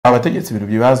abategetsi ibintu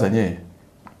byibazanye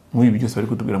muri ibi byose bari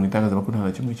kutubwira mu itangazamakuru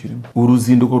nta kimwe kirimo.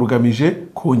 Uruzinduko rugamije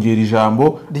kongera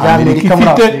ijambo Amerika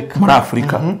ifite muri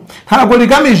Afurika. Ntabwo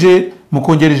rigamije mu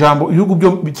kongera ijambo ibihugu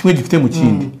byo kimwe gifite mu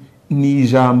kindi. Ni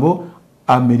ijambo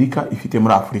Amerika ifite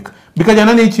muri Afurika.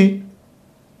 Bikajyana n'iki?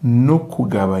 No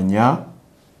kugabanya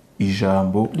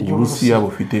ijambo Uburusiya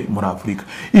bufite muri Afurika.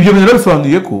 Ibyo bintu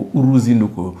bisobanuye ko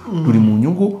uruzinduko ruri mu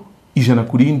nyungu ijana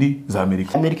kurindi za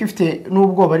Amerika. Amerika ifite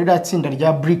nubwo bari ratsinda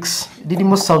rya BRICS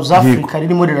ririmo South Africa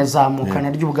ririmo rirazamuka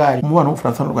naryo ubwari. Umubano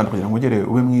w'Ubufaransa n'u Rwanda kugira ngo ugere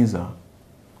ube mwiza,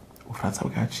 Ubufaransa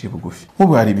bwaciye bugufi.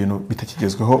 Nk'ubu hari ibintu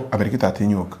bitakigezweho Amerika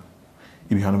itatinyuka.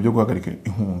 Ibihano byo guhagarika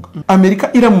inkunga.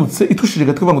 Amerika iramutse itushije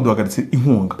gatwe ngo duhagaritse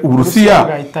inkunga.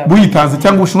 Uburusiya buyitanze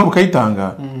cyangwa Ubushinwa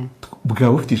bukayitanga,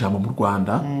 bwaba bufite ijambo mu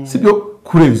Rwanda, sibyo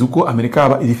kurenza uko Amerika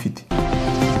aba irifite.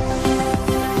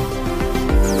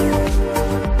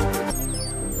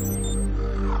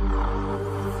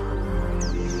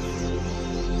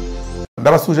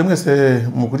 Ndabasuje mwese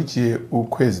mukurikiye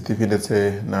Ukwezi TV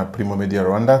ndetse na Primo Media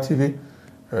Rwanda TV.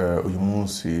 Uyu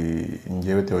munsi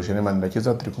ngewe Theogene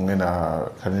Manirakiza turi kumwe na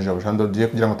Karinija Bushando diye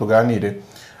kugira ngo tuganire.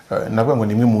 Navuga ngo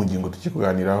nimwe mu ngingo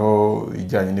tukikuganiraho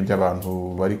ijyanye n'ibyo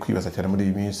abantu bari kwibaza cyane muri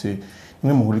iyi minsi,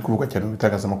 nimwe mu nkuru kuvuga cyane mu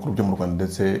bitangazamakuru byo mu Rwanda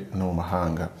ndetse no mu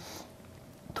mahanga.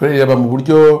 Tureba mu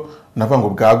buryo navuga ngo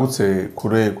bwagutse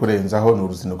kurenzaho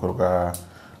n'uruzinduko rwa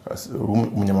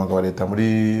umunyamabanga wa leta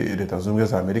muri Leta Zunze Ubumwe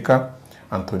za Amerika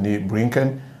Anthony Blinken,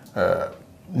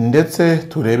 ndetse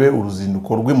turebe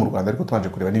uruzinduko rwe mu Rwanda ariko tubanje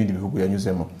kureba n'ibindi bihugu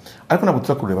yanyuzemo. Ariko nabwo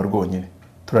turakureba rwonyine,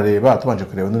 turareba tubanje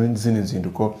kureba n'izindi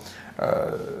nzinduko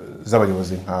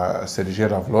z'abayobozi nka Sergei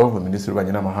Lavrov, minisitiri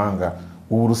w'ububanyi n'amahanga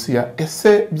w'Uburusiya.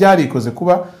 Ese byarikoze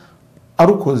kuba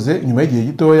arukoze nyuma y'igihe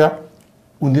gitoya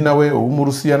undi nawe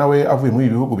w'Umurusiya nawe avuye muri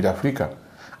ibihugu bya Afurika?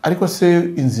 Ariko se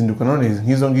inzinduko none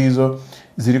nk'izo ngizo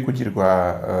ziri kugirwa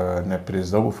na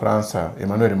perezida w'Ubufaransa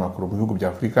Emmanuel Macron mu bihugu bya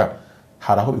Afurika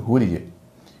hari aho bihuriye?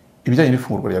 Ibijyanye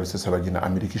n'ifungurwa rya Rusesabagina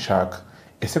Amerika ishaka,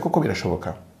 ese koko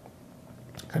birashoboka?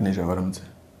 Kaneje baramutse.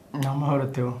 Namahoro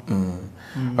Theo.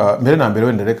 Mbere na mbere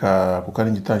wenda reka kuko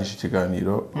ari ngitangisha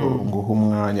ikiganiro nguha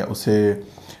umwanya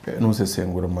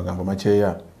nusesengura mu magambo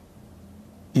makeya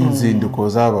inzinduko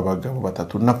z'aba bagabo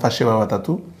batatu nafashe baba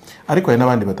batatu, ariko hari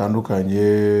n'abandi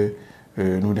batandukanye.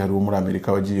 N'undi hari muri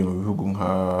Amerika wagiye mu bihugu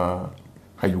nka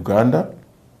Uganda,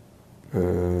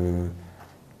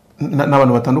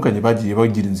 n'abantu batandukanye bagiye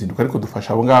bagira inzinduko, ariko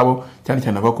dufasha abo ngabo cyane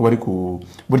cyane abako bari ku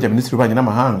burya minisitiri w'ububanyi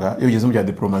n'amahanga iyo ugeze mu bya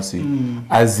diplomasi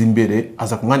azi imbere,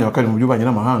 aza ku mwanya wa kabiri mu by'ububanyi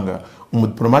n'amahanga.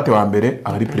 Umudiplomate wa mbere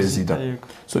aba ari perezida.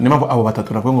 So niyo mpamvu abo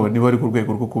batatu navuga ngo niba bari ku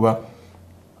rwego rwo kuba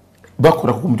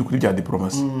bakora ku by'ukuri bya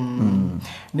diplomasi.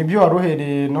 Nibyo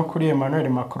waruhereye no kuri Emmanuel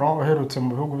Macron uherutse mu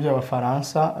bihugu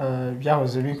by'Abafaransa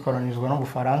byahoze bikoronizwa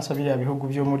n'Ubufaransa, biriya bihugu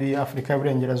byo muri Afurika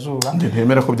y'Uburengerazuba.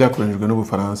 Ndemera ko byakoronijwe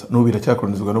n'Ubufaransa n'ubu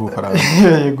biracyakoronizwa n'Ubufaransa.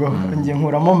 Yego, ngiye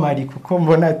nkuramo Mali kuko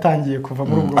mbona yatangiye kuva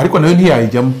muri ubwo. Ariko nayo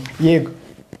ntiyayijyamo. Yego.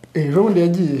 Ejo bundi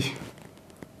yagiye.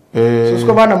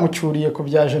 Sosiko banamucyuriye ku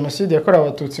bya genocide yakorewe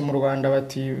Abatutsi mu Rwanda,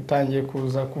 bati utangiye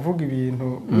kuza kuvuga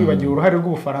ibintu wibagiye uruhare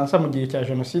rw'Ubufaransa mu gihe cya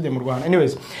genocide mu Rwanda.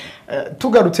 Anyways,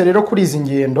 tugarutse rero kuri izi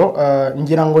ngendo,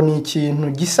 ngira ngo ni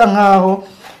ikintu gisa nkaho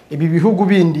ibi bihugu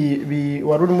bindi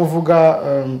wari urimo uvuga,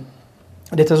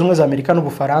 Leta Zunze Ubumwe za Amerika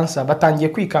n'Ubufaransa batangiye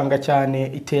kwikanga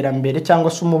cyane iterambere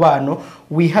cyangwa se umubano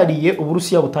wihariye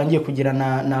Uburusiya butangiye kugira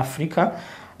na Afurika.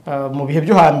 Mu bihe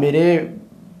byo hambere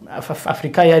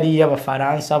Afurika yari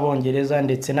y'Abafaransa, Abongereza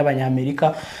ndetse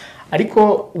n'Abanyamerika,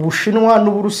 ariko Ubushinwa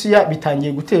n'Uburusiya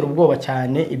bitangiye gutera ubwoba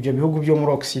cyane ibyo bihugu byo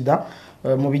muri Occident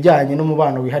mu bijyanye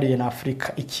n'umubano wihariye na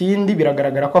Afurika. Ikindi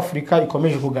biragaragara ko Afurika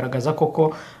ikomeje kugaragaza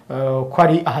koko ko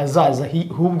ari ahazaza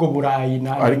hubwo Burayi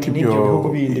n'ibyo bihugu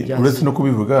bindi bya. Uretse no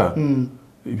kubivuga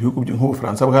ibihugu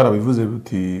nk'Ubufaransa bwarabivuze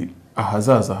buti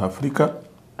ahazaza Afurika,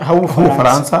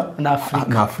 Ubufaransa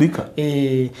na Afurika.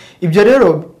 Ibyo rero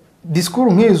disikuru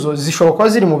nk'izo zishobora kuba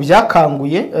ziri mu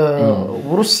byakanguye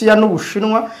Uburusiya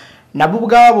n'Ubushinwa nabo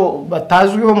ubwabo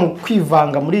batazwiho mu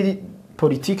kwivanga muri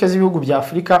politike z'ibihugu bya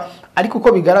Afurika, ariko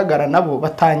uko bigaragara nabo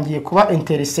batangiye kuba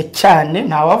interese cyane.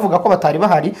 Nta wavuga ko batari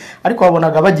bahari, ariko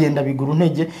wabonaga bagenda bigura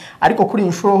intege. Ariko kuri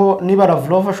inshuro niba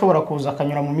Lavrov ashobora kuza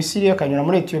akanyura mu Misiri, akanyura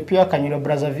muri Ethiopia, akanyura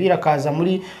Brazzaville, akaza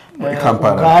muri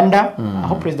Uganda,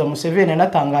 aho Perezida Museveni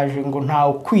yanatangaje ngo nta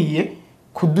ukwiye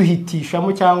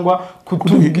kuduhitishamo cyangwa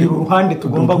kutubwira uruhande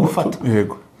tugomba gufata.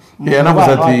 Yego.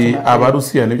 Yanavuze ati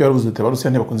Abarusiya nibyo yaruvuze ati Abarusiya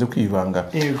ntibakunze kwivanga.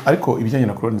 Ariko ibijyanye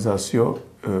na colonization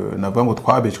navuga ngo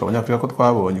twabeshwa Abanyafurika ko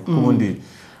twabonye, kuko ubundi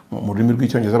mu rurimi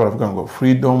rw'Icyongereza baravuga ngo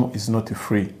freedom is not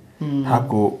free.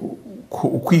 Ntabwo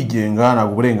ukwigenga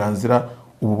ntabwo uburenganzira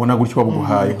ubona gutyo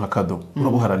babuguhaye nka kado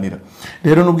urabuharanira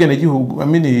rero n'ubwene gihugu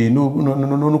amini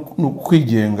no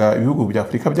kwigenga ibihugu bya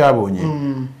Afurika byabonye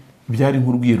byari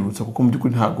nk'urwirutsa kuko mu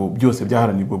by'ukuri ntago byose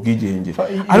byaharanirwa bwigenge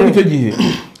ariko icyo gihe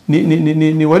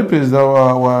ni wari perezida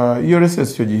wa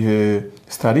URSS icyo gihe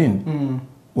Stalin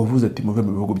wavuze ati muve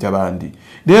mu bihugu by'abandi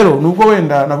rero nubwo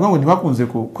wenda navuga ngo ntibakunze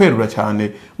kwerura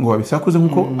cyane ngo babisakuze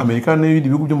nkuko Amerika n'ibindi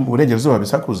bihugu byo mu burengerazuba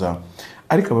bisakuza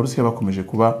ariko abarusiya bakomeje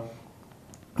kuba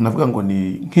navuga ngo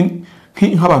ni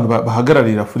nk'abantu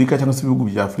bahagararira Afurika cyangwa se ibihugu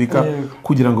bya Afurika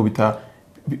kugira ngo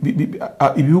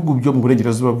ibihugu byo mu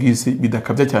burengerazuba bw'isi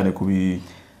bidakabya cyane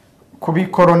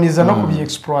kubikoloniza no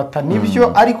kubyexploita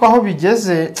nibyo ariko aho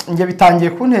bigeze nge bitangiye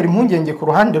kuntera impungenge ku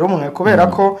ruhande rumwe kubera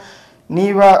ko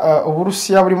niba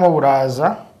Uburusiya burimo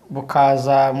buraza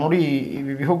bukaza muri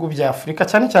ibi bihugu bya Afurika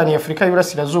cyane cyane Afurika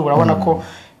y'Iburasirazuba urabona ko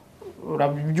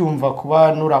urabyumva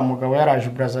kuba nuramugabo yaraje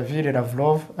Brazzaville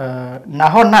Lavrov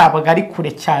naho ntabwo ari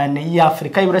kure cyane ya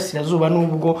Afurika y'Iburasirazuba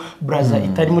nubwo Brazza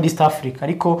itari muri East Africa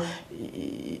ariko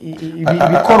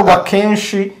ibikorwa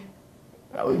kenshi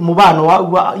mubano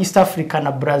wa East Africa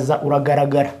na Brazza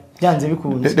uragaragara byanze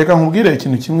bikunze reka nkubwire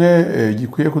ikintu kimwe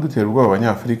gikwiye kudutera ubwoba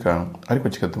abanyafrika ariko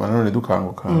kikatuma none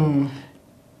dukanguka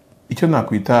icyo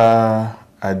nakwita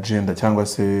agenda cyangwa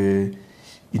se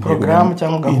program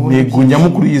cyangwa gahunda intego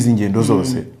nyamukuru y'izi ngendo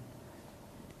zose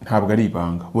ntabwo ari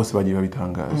ibanga bose bagiye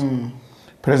babitangaza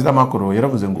Perezida Macron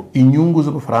yaravuze ngo inyungu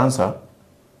z'Ubufaransa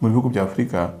mu bihugu bya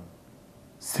Afurika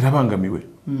zirabangamiwe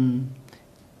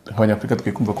abanyafrika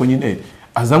twikumva ko nyine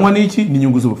azanwa n'iki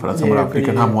n'inyungu z'Ubufaransa muri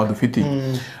Afurika nta muwa dufitiye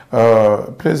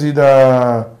Perezida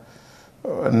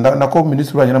nako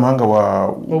minisitiri w'ububanyi n'amahanga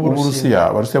w'Uburusiya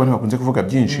abarusiya bari bakunze kuvuga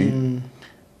byinshi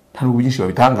nta n'ubwo byinshi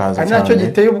babitangaza cyane nacyo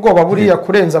giteye ubwoba buriya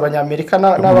kurenza abanyamerika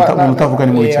umuntu utavuga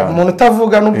ni mubi cyane umuntu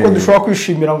utavuga nubwo dushobora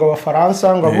kwishimira ngo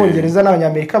abafaransa ngo abongereza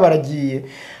n'abanyamerika baragiye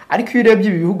ariko iyo urebye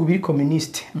ibi bihugu biri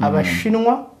communiste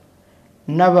abashinwa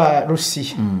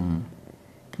n'abarusiya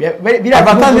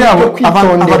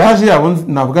abataje yabo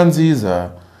navuga nziza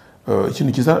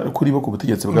ikintu kiza kuri bo ku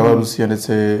butegetsi bw'abarusiya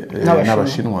ndetse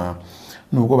n'abashinwa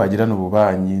nubwo bagirana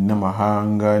ububanyi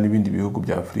n'amahanga n'ibindi bihugu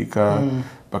bya Afurika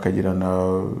bakagirana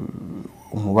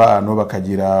umubano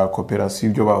bakagira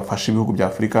cooperation ibyo bafasha ibihugu bya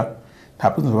Afurika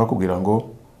ntabwo nzo bakubwira ngo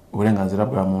uburenganzira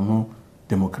bwa muntu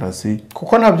demokarasi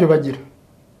kuko ntabyo bagira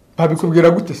babikubwira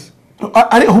gute se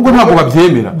ari ahubwo ntabwo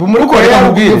babyemera kuko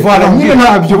yamubwira nyine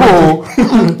ntabyo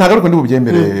ntabwo ariko ndi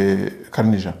bubyemere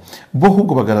Kanija bo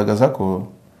ahubwo bagaragaza ko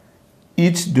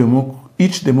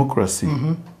each democracy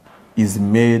is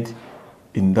made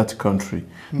in that country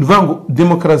nuvuga ngo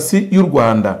demokarasi y'u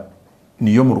Rwanda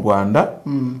niyo mu Rwanda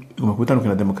igomba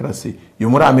kubitandukana na demokarasi yo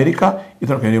muri Amerika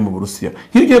itandukanye n'iyo mu Burusiya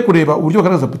hirya yo kureba uburyo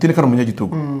bagaragaza Putin kandi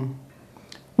umunyagitugu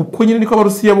uko nyine niko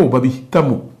abarusiya bo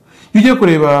babihitamo iyo ugiye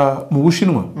kureba mu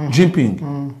Bushinwa Jinping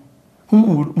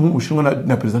mu Bushinwa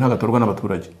na perezida ntagatorwa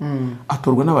n'abaturage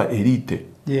atorwa n'aba elite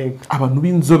abantu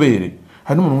b'inzobere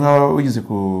hari n'umuntu wigize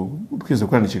kwize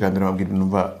kurana ikiganiro bambwira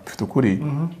numva mfite ukuri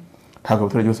ntabwo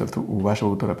abaturage bose bafite ububasha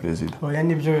bwo gutora perezida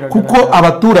kuko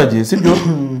abaturage sibyo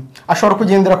ashobora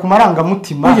kugendera ku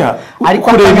marangamutima ariko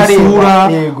kureba isura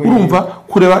urumva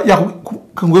kureba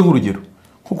kanguye nk'urugero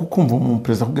kuko kumva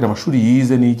umuperezida kubwira amashuri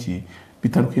yize n'iki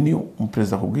bitandukanye niyo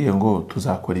umuperezida akubwiye ngo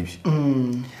tuzakora ibi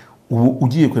ubu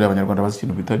ugiye kureba abanyarwanda bazi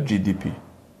ikintu bita GDP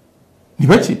ni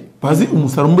baki bazi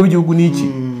umusaruro w'igihugu n'iki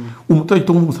umuturage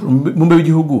utunga umusaruro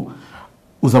w'igihugu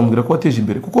uzamubwira ko wateje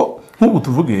imbere kuko nk'ubu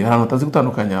tuvuge ahantu batazi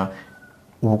gutandukanya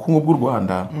ubukungu bw'u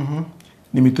Rwanda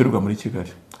n'imiturirwa muri Kigali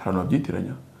ahantu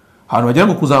babyitiranya ahantu bagira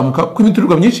ngo kuzamuka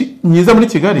kw'imiturirwa myinshi myiza muri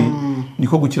Kigali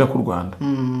niko gukira ku Rwanda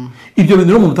ibyo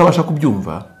bintu umuntu utabasha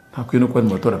kubyumva ntakwiye no kuba mu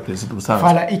matora perezida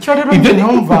ubusanzwe icyo rero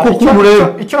numva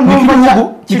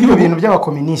icyo bintu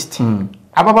by'abakomunisiti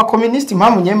aba bakomunisiti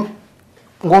impamvu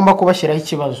ngomba kubashyiraho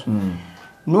ikibazo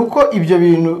nuko ibyo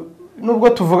bintu nubwo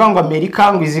tuvuga ngo Amerika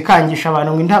ngo izikangisha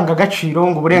abantu ngo indangagaciro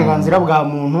ngo uburenganzira bwa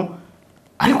muntu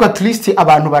ariko at least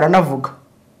abantu baranavuga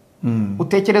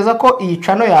utekereza ko iyi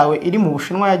cano yawe iri mu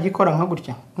Bushinwa yagikora nka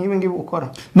gutya nk'ibi ngibi ukora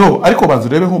no ariko banzu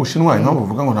rebe nk'Ubushinwa impamvu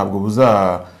uvuga ngo ntabwo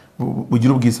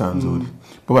bugira ubwisanzure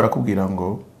bo barakubwira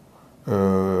ngo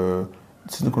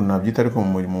sinzi ukuntu nabyita ariko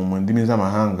mu ndimi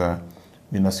z'amahanga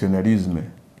ni nationalisme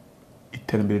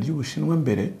iterambere ry'Ubushinwa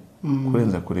mbere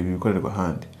kurenza kureba ibikorerwa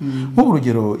ahandi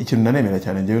nk'urugero ikintu nanemera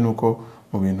cyane ngewe nuko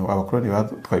mu bintu abakoloni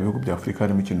batwaye ibihugu bya Afurika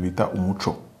harimo ikintu bita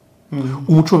umuco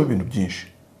umuco w'ibintu byinshi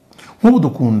nk'ubu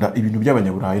dukunda ibintu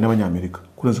by'abanyaburayi n'abanyamerika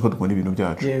kurenza ko dukunda ibintu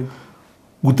byacu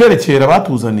guterekera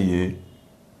batuzaniye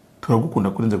turagukunda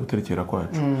kurenza guterekera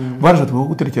kwacu baraje tuvuga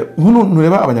guterekera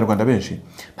ntureba abanyarwanda benshi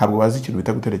ntabwo bazi ikintu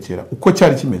bita guterekera uko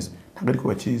cyari kimeze ntabwo ariko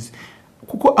bakizi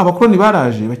kuko abakoloni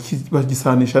baraje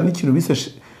bagisanisha n'ikintu bise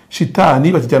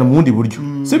shitani bakijyana mu bundi buryo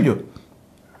sibyo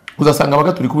uzasanga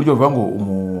abagatulika uburyo bavuga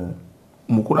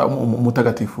ngo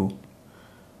umutagatifu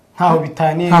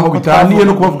ntaho bitaniye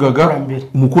no kubavugaga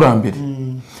umukurambere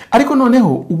ariko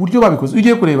noneho uburyo babikoze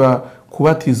ugiye kureba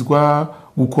kubatizwa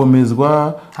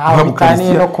gukomezwa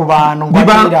bitaniye no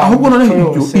kubandwa ahubwo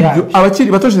noneho ibyo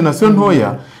abakiri bato generation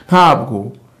ntoya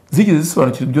ntabwo zigeze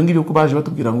zisobanukirwa ibyo ngibyo ko baje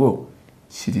batubwira ngo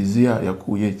kiliziya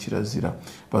yakuye kirazira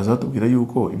baza batubwira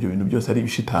yuko ibyo bintu byose ari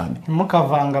ibishitani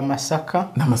mukavanga amasaka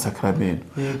n'amasakramentu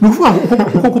ni ukuvuga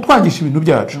ngo kutwangisha ibintu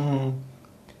byacu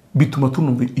bituma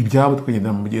tunumva ibyabo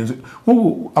tukagendera mu mugenzi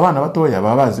nk'ubu abana batoya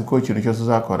baba bazi ko ikintu cyose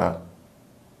uzakora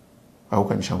aho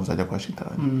ukanyisha ngo uzajya kwa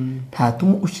shitani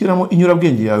ntatuma ushyiramo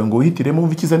inyurabwenge yawe ngo wihitiremo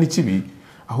wumve ikiza n'ikibi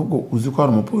ahubwo uzi ko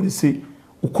hari umupolisi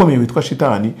ukomeye witwa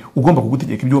shitani ugomba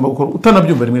kugutegeka ibyo ugomba gukora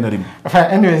utanabyumva rimwe na rimwe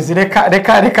anyways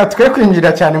reka twe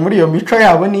kwinjira cyane muri iyo mico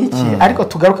yabo n'iki ariko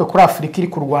tugaruke kuri Afurika iri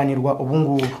kurwanirwa ubu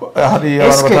ngubu hari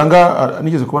abantu batanga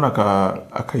nigeze kubona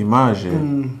akayimaje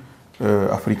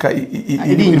Afurika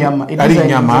ari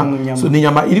inyama ni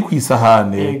inyama iri ku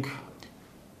isahane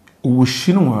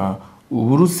Ubushinwa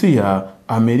Uburusiya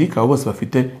Amerika bose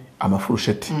bafite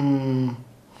amafurusheti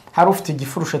hari ufite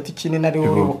igifurusheti kinini ari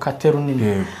wowe bukate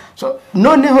runini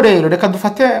noneho rero reka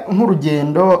dufate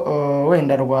nk'urugendo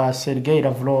wenda rwa Sergei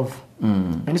Lavrov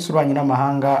minisitiri w'ububanyi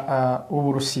n'amahanga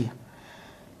w'Uburusiya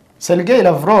Sergei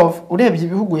Lavrov urebye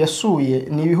ibihugu yasuye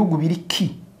ni ibihugu biri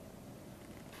ki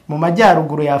mu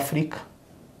majyaruguru ya Afurika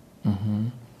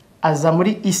aza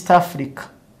muri East Africa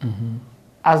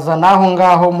aza naho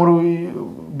ngaho muri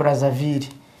Brazzaville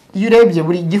iyo urebye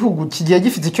buri gihugu kigiye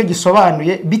gifite icyo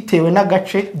gisobanuye bitewe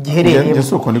n'agace giherereyemo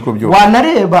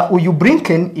wanareba uyu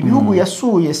Blinken ibihugu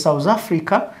yasuye South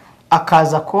Africa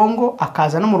akaza Congo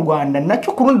akaza no mu Rwanda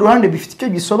nacyo ku rundi ruhande bifite icyo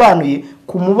gisobanuye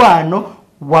ku mubano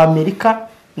wa Amerika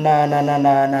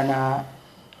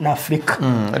na Afurika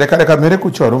reka mbere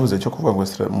ku cyo waruvuze cyo kuvuga ngo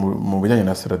mu bijyanye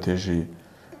na strategy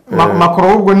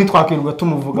Macron ubwo nitwakirwa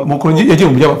tumuvuga Macron yagiye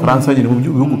mu by'abafaransa nyine mu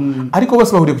bihugu ariko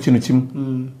bose bahuriye ku kintu kimwe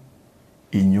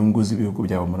inyungu z'ibihugu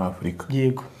byabo muri Afurika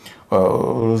yego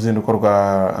uruzinduko rwa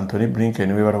Anthony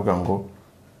Blinken we baravuga ngo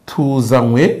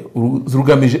tuzanywe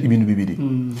rugamije ibintu bibiri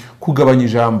kugabanya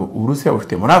ijambo Uburusiya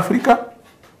bufite muri Afurika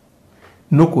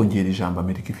no kongera ijambo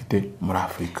Amerika ifite muri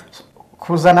Afurika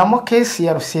kuzanamo kesi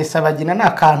ya Rusesabagina ni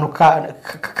akantu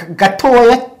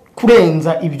gatoya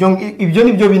kurenza ibyo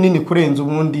nibyo binini kurenza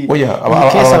ubundi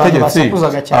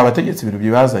abategetsi ibintu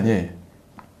byibazanye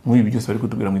muri ibi byose bari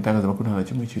kutubwira mu itangazamakuru nta na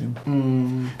kimwe kirimo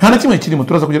nta na kimwe kirimo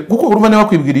turaza kugira kuko urumva niba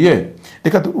wakwibwiriye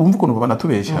reka umve ukuntu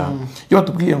banatubeshya iyo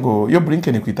batubwiye ngo iyo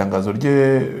Blinken ku itangazo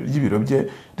ry'ibiro bye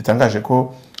ritangaje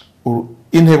ko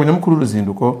intego nyamukuru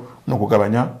y'uruzinduko no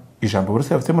kugabanya ijambo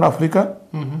Uburusiya bufite muri Afurika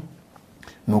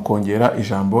no kongera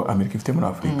ijambo Amerika ifite muri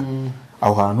Afurika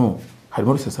aho hantu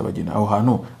harimo Rusesabagina aho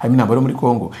hantu harimo intambara muri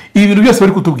Congo ibi bintu byose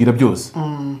bari kutubwira byose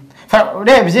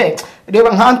reba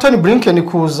nka Anthony Blinken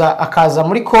kuza akaza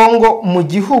muri Congo mu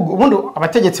gihugu ubundi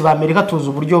abategetsi ba Amerika tuzi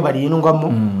uburyo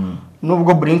barindwamo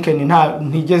nubwo Blinken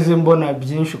ntigeze mbona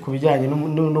byinshi ku bijyanye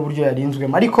n'uburyo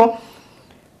yarinzwemo ariko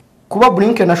kuba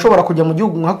Blinken ashobora kujya mu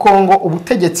gihugu nka Congo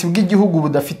ubutegetsi bw'igihugu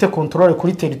budafite control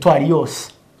kuri territoire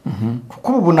yose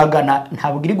kuko ubunagana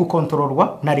ntabwo iri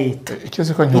gukontororwa na leta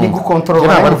iri gukontororwa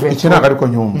na guverinoma iki ntabwo ariko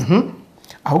nyumva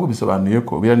ahubwo bisobanuye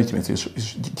ko biriya n'ikimenyetso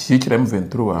gishyigikira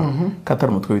M23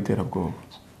 katari umutwe w'iterabwoba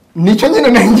nicyo nyine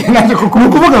nanjye kuko ni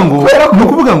ukuvuga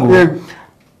ngo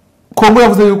Kongo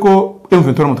yavuze yuko M23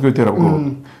 ari umutwe w'iterabwoba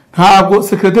ntabwo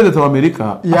secrétaire d'État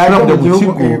w'Amerika ashobora kujya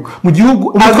mu gihugu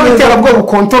umutwe w'iterabwoba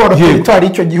ukontorora territoire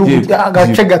y'icyo gihugu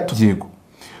agace gato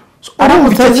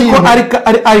aramutse ko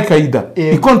ari Al-Qaeda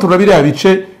ikontorora biriya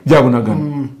bice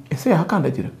byabunagana ese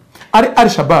yahakandagira ari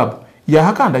Al-Shabaab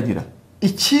yahakandagira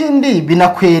ikindi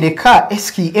binakwereka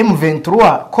M23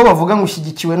 ko bavuga ngo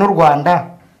ushyigikiwe n'u Rwanda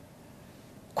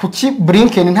kuki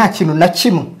Blinken nta kintu na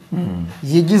kimwe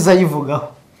yigiza yivugaho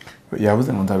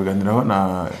yavuze ngo ndabiganiraho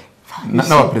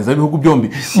n'abaperezida b'ibihugu byombi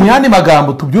mu yandi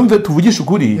magambo tubyumve tuvugisha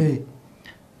ukuri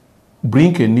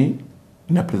Blinken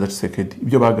na Perezida Tshisekedi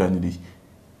ibyo baganiriye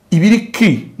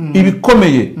ibiriki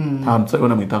ibikomeye nta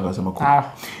nsabona mu itangazamakuru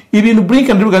ibintu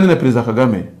Blinken ari buganira na Perezida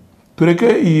Kagame tureke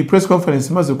iyi press conference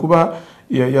imaze kuba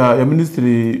ya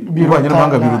ministeri w'ububanyi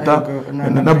n'amahanga biruta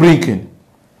na Blinken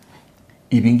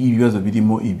ibi ngibi ibibazo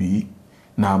birimo ibi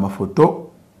ni amafoto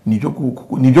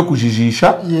nibyo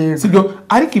kujijisha sibyo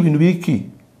ariko ibintu biriki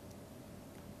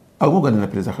avuganira na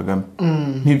Perezida Kagame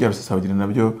n'ibya Rusesabagina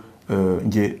nabyo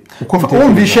nge uko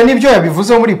umvishe nibyo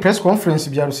yabivuze muri press conference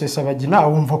bya Rusesabagina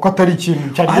wumva ko atari ikintu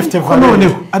cyari gifite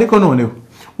value ariko noneho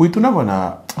uhita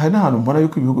unabona hari n'ahantu mbona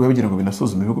yuko ibihugu biba bigira ngo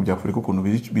binasuzuma ibihugu bya Afurika ukuntu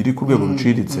biri ku rwego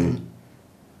ruciritse.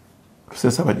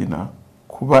 Rusesabagina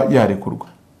kuba yarekurwa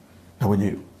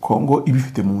nabonye Kongo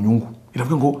ibifite mu nyungu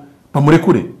iravuga ngo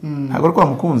bamurekure ntabwo ari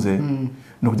kwamukunze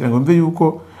no kugira ngo mve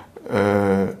yuko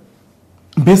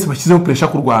mbese bashyizeho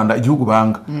pressure ku Rwanda igihugu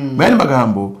banga mu yandi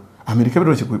magambo Amerika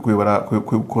biroroshye kuyobora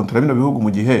kontra bino bihugu mu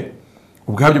gihe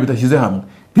ubwabyo bitashyize hamwe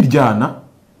biryana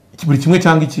buri kimwe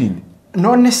cyangwa ikindi.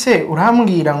 None se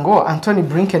urambwira ngo Anthony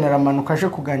Blinken aramanuka aje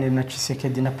kuganira na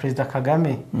Tshisekedi na Perezida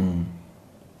Kagame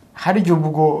hari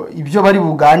ubwo ibyo bari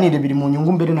buganire biri mu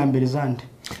nyungu mbere na mbere zande.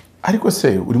 Ariko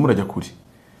se urimo urajya kuri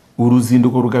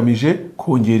uruzinduko rugamije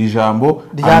kongera ijambo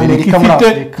Amerika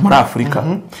ifite muri Afurika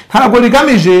ntabwo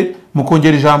rigamije mu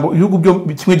kongera ijambo ibihugu byo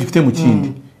kimwe gifite mu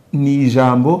kindi ni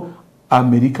ijambo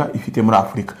Amerika ifite muri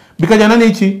Afurika bikajyana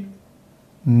n'iki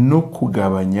no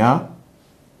kugabanya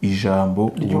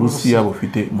ijambo Uburusiya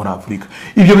bufite muri Afurika.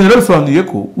 Ibyo bintu bisobanuye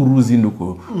ko uru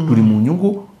ruzinduko ruri mu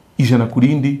nyungu ijana ku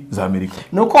rindi za Amerika.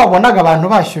 Nuko wabonaga abantu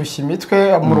bashyushye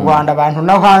imitwe mu Rwanda abantu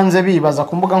naho hanze bibaza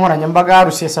ku mbuga nkoranyambaga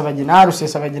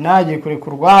Rusesabagina agiye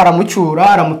kurekurwa aramucyura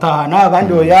aramutahana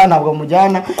abandi oya ntabwo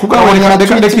mujyana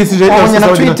na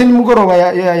tweet nimugoroba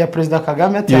ya Perezida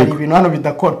Kagame ati hari ibintu hano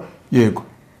bidakora. Yego.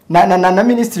 Na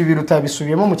Minisitiri Biruta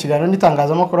bisubiyemo mu kiganiro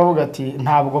n'itangazamakuru avuga ati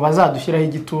ntabwo bazadushyiraho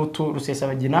igitutu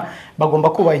Rusesabagina bagomba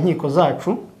kubaha inkiko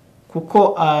zacu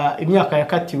kuko imyaka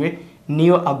yakatiwe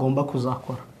niyo agomba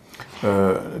kuzakora.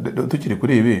 Tukiri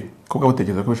kuri ibi kuko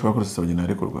gutekereza ko bishobora Rusesabagina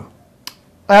arekurwa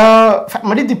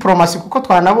muri diplomasi kuko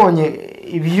twanabonye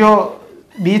ibyo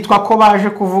bitwa ko baje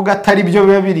kuvuga atari byo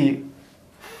biba biri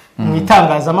mu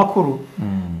itangazamakuru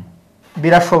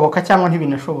birashoboka cyangwa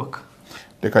ntibinashoboka.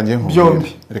 Reka ngiye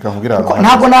nkubwira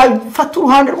ntabwo nafata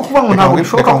uruhande rwo kuvuga ngo ntabwo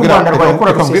bishoboka ko Rwanda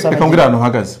rwakora Rusesabagina. Reka nkubwira ahantu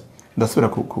hagaze ndasubira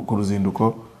ku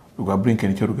ruzinduko rwa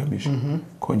Blinken icyo rugamije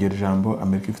kongera ijambo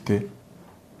Amerika ifite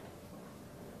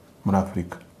muri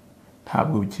Afurika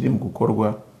ntabwo bikiri mu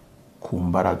gukorwa ku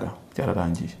mbaraga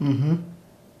byararangiye.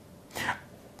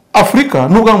 Afurika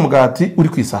nubwo ari umugati uri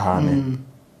ku isahane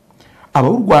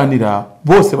abawurwanira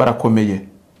bose barakomeye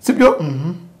sibyo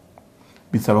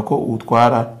bisaba ko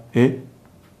utwara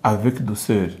avec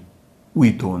douceur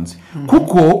witonze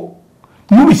kuko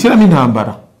nubishyiramo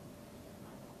intambara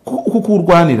kuko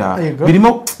urwanira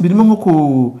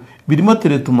birimo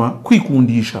teretuma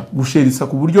kwikundisha gusherisa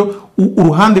ku buryo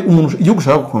uruhande umuntu igihugu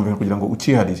ushaka gukomera kugira ngo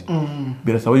ukiharire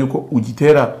birasaba yuko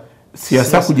ugitera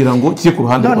siyasa kugira ngo kijye ku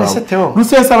ruhande rwawe.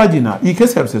 Rusesabagina iyi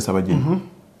kesi ya Rusesabagina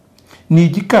ni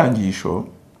igikangisho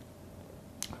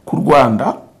ku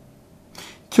Rwanda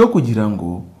cyo kugira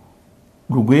ngo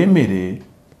rwemere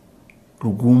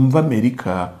rugumva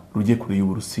Amerika rujye kure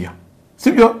y'Uburusiya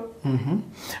sibyo.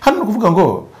 Hano no kuvuga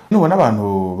ngo nubona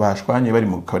abantu bashwanye bari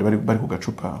mu kabari bari ku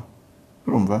gacupa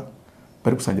urumva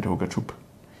bari gusangira ku gacupa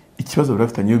ikibazo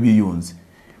barafitanye yo biyunze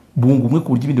bungu umwe ku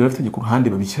buryo ibindi barafitanye ku ruhande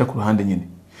babishyira ku ruhande nyine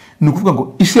ni ukuvuga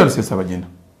ngo ishu ya Rusesabagina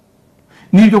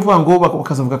nibyo kuvuga ngo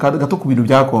bakazavuga gato ku bintu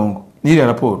bya Kongo n'iriya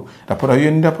raporo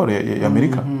yo ni raporo ya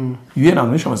Amerika iyo nta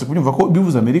muntu wishamaze kubyumva ko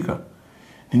bivuze Amerika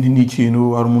ni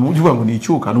ikintu hari umuntu uvuga ngo ni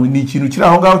icyuka ni ikintu kiri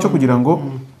aho ngaho cyo kugira ngo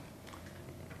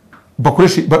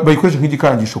bayikoreshe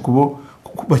nk'igikangisho kubo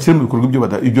bashyire mu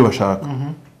bikorwa ibyo bashaka.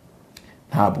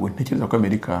 Ntabwo ntekereza ko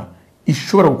Amerika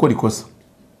ishobora gukora ikosa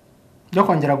byo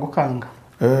kongera gukanga.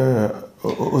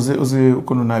 Uzi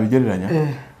ukuntu nabigereranya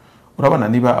urabona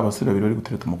niba abasore babiri bari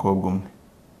gutereta umukobwa umwe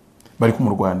bari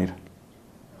kumurwanira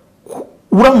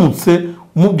uramutse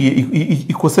umubwiye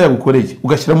ikosa yagukoreye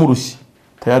ugashyiramo urushyi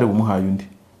tayari umuhaye undi.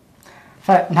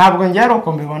 Ntabwo njyaro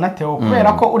uko mbibona Theo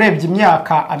kubera ko urebye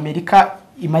imyaka Amerika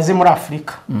imaze muri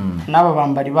Afurika n'aba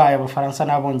bambari bayo Abafaransa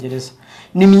n'Abongereza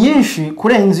ni myinshi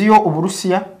kurenza iyo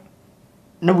Uburusiya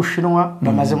n'Ubushinwa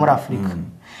bamaze muri Afurika.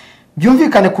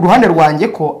 Byumvikane ku ruhande rwanjye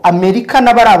ko Amerika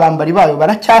n'abari abambari bayo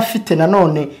baracyafite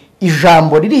nanone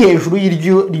ijambo riri hejuru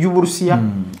y'Uburusiya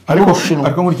ariko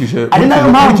nkurikije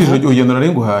ugenda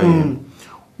narenguhaye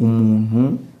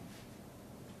umuntu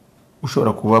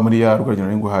ushobora kuba muri ya rugero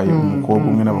narenguhaye umukobwa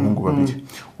umwe n'abahungu babiri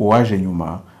uwaje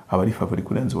nyuma abari favori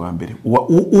kurenza uwa mbere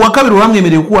uwa kabiri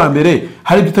uramwemereye ko uwa mbere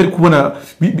hari bitari kubona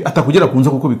atakugera kunza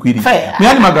kuko bikwiriye. Mu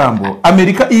yandi magambo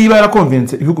Amerika iba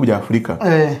yarakonvense ibihugu bya Afurika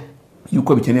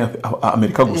yuko bikeneye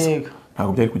Amerika gusa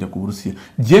ntabwo byari kujya ku Burusiya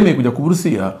byemeye kujya ku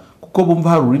Burusiya kuko bumva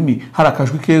hari ururimi hari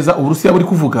akajwi keza Uburusiya buri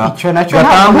kuvuga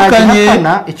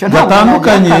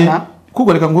gatandukanye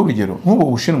kuko reka ngo urugero nk'ubu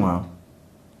Ubushinwa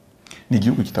ni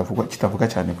igihugu kitavuga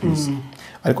cyane ku isi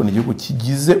ariko ni igihugu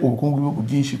kigize ubukungu bw'ibihugu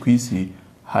byinshi ku isi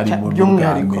harimo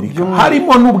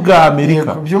n'ubwa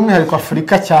Amerika by'umwihariko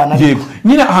Afurika cyane. Yego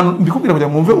nyine ahantu mbikubwira kugira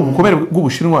ngo mwumve ubukomere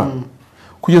bw'Ubushinwa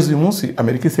kugeza uyu munsi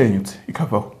Amerika isenyutse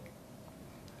ikavaho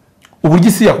uburyo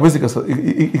isi yakomeza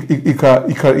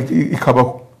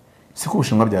ikabaho siko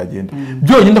Ubushinwa byagenda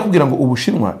byonyine ndakubwira ngo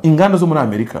Ubushinwa inganda zo muri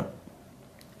Amerika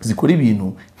zikora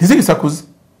ibintu ntizibisakuze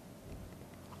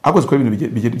ahubwo zikora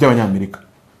ibintu by'Abanyamerika.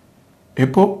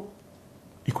 Apple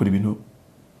ikora ibintu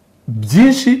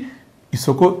byinshi,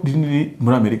 isoko rinini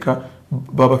muri Amerika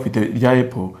baba bafite rya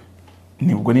Apple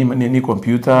nibwo ni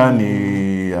computer,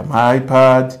 ni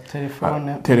iPad,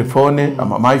 telefone,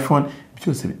 iPhone,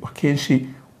 byose akenshi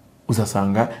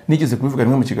uzasanga nigeze kubivuga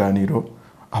rimwe mu kiganiro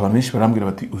abantu benshi barambwira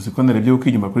bati uzi ko narebye uko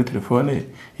inyuma kuri telefone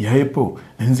ya Apple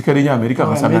nzi ko ari y'Amerika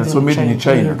nkasanga so made in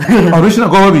China. Abenshi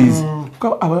ntabwo babizi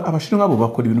Abashinwa bo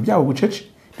bakora ibintu byabo bucece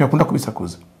ntibakunda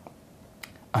kubisakuza.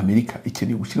 Amerika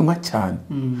ikeneye Ubushinwa cyane.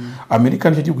 Amerika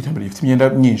nicyo gihugu cyambere gifite imyenda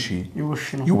myinshi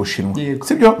y'Ubushinwa,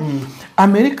 sibyo?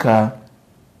 Amerika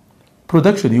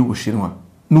production y'Ubushinwa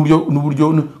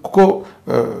n'uburyo kuko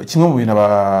kimwe mu bintu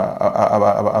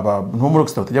nko muri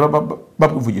Occident batajya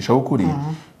bavugisha ukuri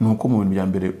nuko mu bintu bya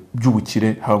mbere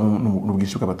by'ubukire habamo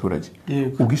n'ubwishyu bw'abaturage.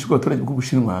 Ubwishyu bw'abaturage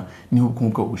bw'Ubushinwa niho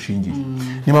ubukungu bwabo bushingiye.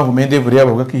 Niyo mpamvu mendevure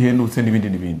yabo bavuga ko ihendutse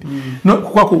n'ibindi no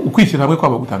kuko ukwishyira hamwe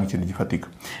kwabo gutanga ikintu gifatika.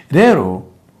 Rero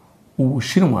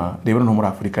Ubushinwa rero no muri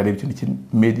Afurika rero ikintu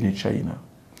made in China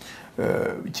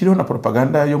kiriho na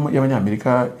propaganda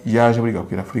y'Abanyamerika yaje buri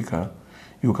gakwira Afurika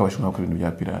yuko Abashinwa bakora ibintu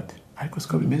bya pirate, ariko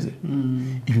siko bimeze.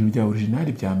 Ibintu bya original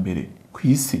bya mbere ku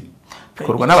isi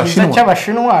bikorwa n'Abashinwa.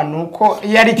 Cy'Abashinwa nuko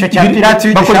yari icyo cya pirate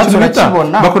y'idushatse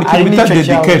urakibona, bakora ikintu bita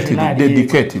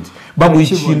dedicated, baguha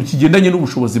ikintu kigendanye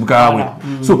n'ubushobozi bwawe.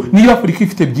 So niba Afurika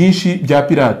ifite byinshi bya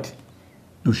pirate,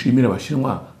 dushimira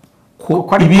Abashinwa ko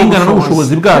ibingana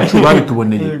n'ubushobozi bwacu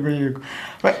babituboneye.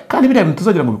 Kandi biriya bintu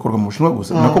tuzagira ngo bikorwa mu Bushinwa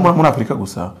gusa, nako muri Afurika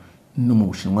gusa, no mu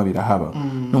Bushinwa birahaba.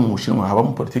 No mu Bushinwa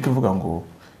habamo politiki ivuga ngo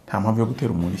nta mpamvu yo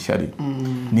gutera umuntu ishyari.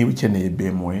 Niba ukeneye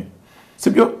BMW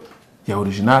sibyo ya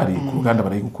original ku ruganda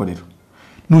barayigukorera,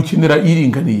 nukenera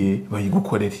iringaniye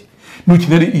bayigukorera,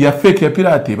 nukenera iya fake ya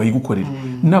pirate bayigukorera.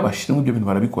 N'Abashinwa ibyo bintu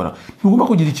barabikora. Ntugomba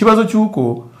kugira ikibazo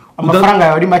cy'uko amafaranga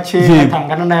yawe ari make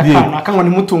atangana n'ayakana akangwa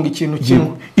nimutunga ikintu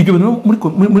kimwe. Ibyo bintu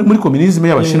muri communism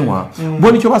y'Abashinwa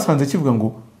bo nicyo basanze kivuga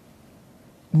ngo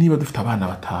niba dufite abana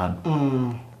 5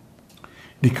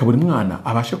 reka buri mwana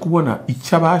abashe kubona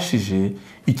icyo abashije,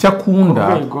 icyo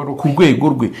akunda ku rwego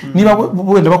rwe. Niba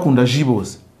wenda bakunda ji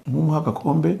bose, umuha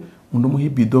agakombe, undi umuha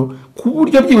ibido, ku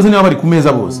buryo byibuze niba bari ku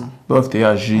meza bose baba bafite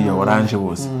ya ji ya orange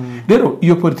bose. Rero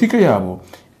iyo politike yabo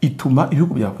ituma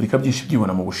ibihugu bya Afurika byinshi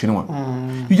byibona mu Bushinwa.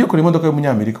 Iyo ugiye kuri imodoka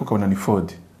y'Umunyamerika ukabona ni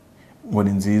Ford, ngo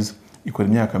ni nziza, ikora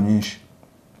imyaka myinshi,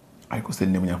 ariko se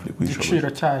ni Umunyafurika uyishoboye igiciro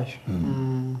cyayo.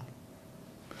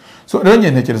 So rero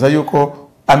njye ntekereza yuko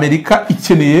Amerika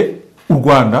ikeneye u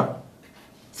Rwanda,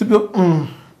 sibyo?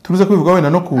 Turuze kubivuga wenda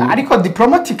no ku ariko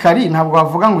diplomatically ntabwo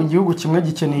bavuga ngo igihugu kimwe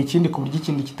gikeneye ikindi ku buryo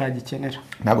ikindi kitagikenera.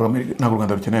 Ntabwo u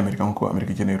Rwanda rukeneye Amerika nkuko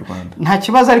Amerika ikeneye u Rwanda. Nta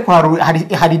kibazo, ariko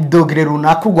hari dogere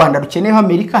runaka u Rwanda rukeneye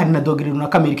Amerika, hari na dogere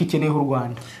runaka Amerika ikeneye u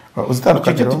Rwanda.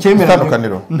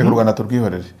 Uzitandukaniro reka u Rwanda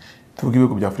turwihorere. Tuvuga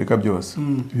ibihugu bya Afurika byose.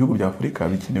 Ibihugu bya Afurika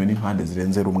bikenewe n'impande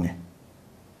zirenze rumwe.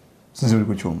 Sinzi uri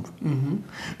kucyumva.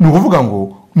 Ni ukuvuga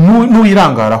ngo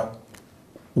n'uyirangaraho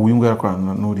uyu ngo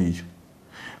yarakorana n'uriyo,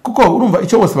 kuko urumva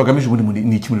icyo bose bagamije ubundi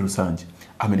ni iki muri rusange.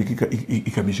 Amerika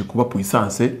igamije kuba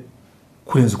puissance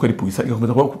kurenza uko ari puissance,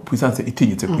 igakomeza kuba puissance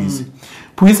itinyitse ku isi.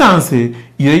 Puissance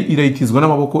irayitizwa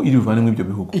n'amaboko iri buvane muri ibyo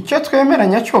bihugu. Icyo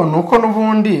twemeranya cyo nuko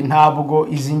n'ubundi ntabwo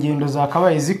izi ngendo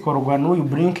zakabaye zikorwa n'uyu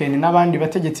Blinken n'abandi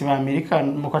bategetsi ba Amerika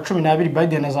mu kwa 12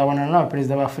 Biden azabonana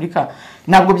n'abaperezida ba Afurika.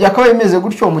 Ntabwo byakabaye imeze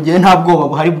gutyo mu gihe nta bwoba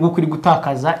buhari bwo kuri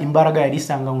gutakaza imbaraga yari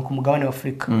isanganywe ku mugabane wa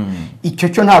Afurika. Icyo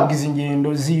cyo ntabwo izi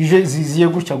ngendo ziziye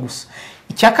gutya gusa.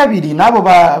 Icya kabiri nabo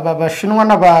Bashinwa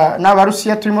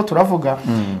n'Abarusiya turimo turavuga,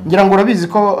 ngira ngo urabizi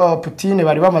ko Putin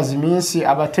bari bamaze iminsi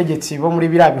abategetsi bo muri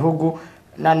biriya bihugu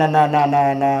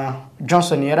na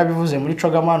Johnson yarabivuze muri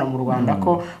Cogamano mu Rwanda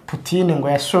ko Putin ngo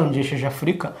yasonjesheje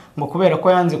Afurika, ngo kubera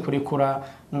ko yanze kurekura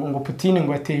ngo Putin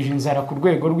ngo yateje inzara ku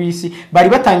rwego rw'isi. Bari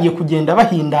batangiye kugenda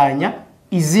bahindanya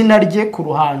izina rye ku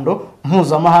ruhando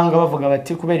mpuzamahanga bavuga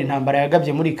bati kubera intambara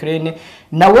yagabye muri Ukraine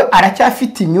nawe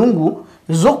aracyafite inyungu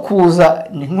zo kuza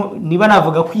niba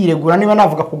navuga kwiregura, niba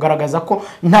navuga kugaragaza ko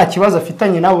nta kibazo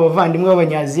afitanye nabo bavandimwe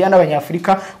b'Abanyaziya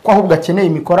n'Abanyafurika, ko ahubwo akeneye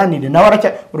imikoranire. Nawe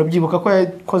urabyibuka ko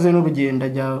yakoze n'urugendo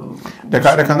ajya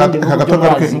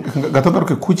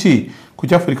gatogaruke kuki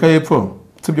Afurika y'Epfo,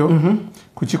 sibyo?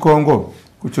 Kuki Kongo,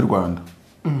 kuki Rwanda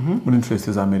muri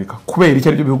interest za Amerika, kubera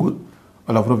icyo ari byo bihugu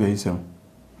Lavrov yahisemo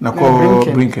nako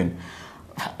Blinken.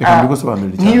 Reka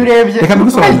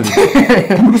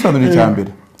mbigusobanurire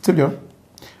cyambere, sibyo?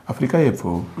 Afurika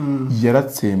y'Epfo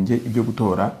yaratsembye ibyo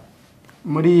gutora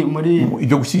muri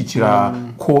ibyo gushyigikira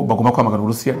ko bagomba kwamagana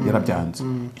Uburusiya yarabyanze.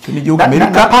 Icyo ni igihugu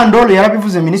Amerika. Na Pandore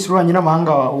yarabivuze, minisitiri w'ububanyi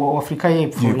n'amahanga wa Afurika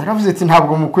y'Epfo yaravuze ati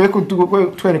ntabwo mukwiye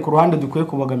kutwereka uruhande dukwiye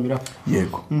kubagamira.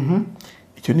 Yego.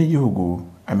 Icyo ni igihugu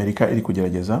Amerika iri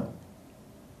kugerageza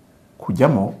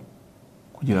kujyamo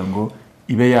kugira ngo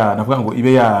navuga ngo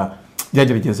ibe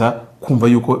yagerageza kumva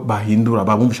yuko bahindura,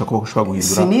 babumvisha ko bashobora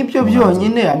guhindura. Si nibyo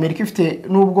byonyine, Amerika ifite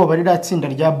n'ubwoba riri atsinda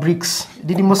rya BRICS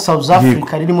ririmo South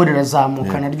Africa ririmo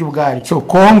rirazamuka naryo ubwari. So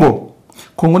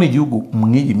Kongo ni igihugu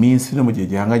mw'iyi minsi no mu gihe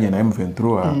gihanganye na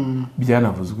M23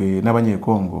 byanavuzwe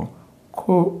n'abanyekongo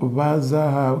ko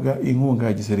bazahabwa inkunga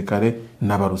ya gisirikare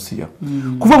n'Abarusiya.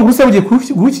 Kuva mu Rusiya bagiye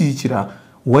gushyigikira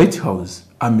White House,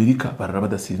 Amerika barara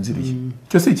badasinziriye.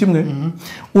 Cyo si kimwe.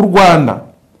 U Rwanda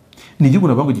ni igihugu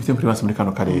nabango gifite influence muri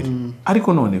kano karere.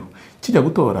 Ariko noneho kijya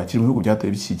gutora kiri mu bihugu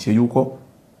byatoye bishyikiye yuko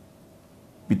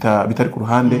bitari ku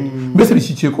ruhande, mbese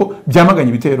bishyikiye ko byamaganye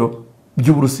ibitero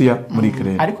by'Uburusiya muri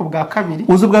Ukraine. Ariko bwa kabiri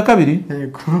uzu bwa kabiri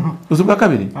yego uzu bwa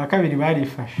kabiri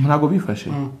barifashe, ntago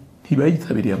bifashe,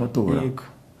 ntibayitabiriye amatora. Yego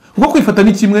uko kwifata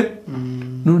ni kimwe,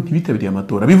 no ntibitabiriye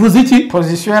amatora. Bivuze iki?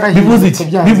 Position yarahindutse.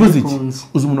 Bivuze iki?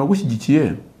 Uzu umuntu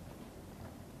wagushyigikiye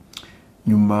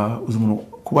nyuma, uzu umuntu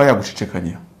kuba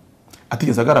yagucecekanya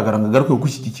atigeze agaragara ngo agaruke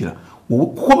gushyigikira,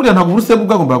 kuko buriya ntabwo Uburusiya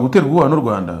bwagomba gutera ubwoba n'u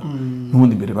Rwanda.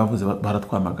 N'ubundi mbere bavuze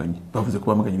baratwamaganye, bavuze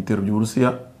ko bamaganye ibitero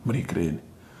by'Uburusiya muri Ukraine.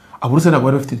 Abarusiya ntabwo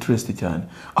bari bafite interest cyane,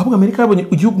 ahubwo Amerika yabonye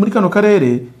igihugu muri kano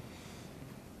karere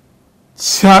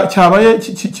cyabaye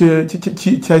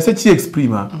cyahise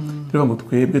cyexprima rero ngo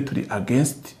twebwe turi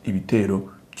against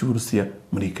ibitero by'Uburusiya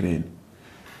muri Ukraine.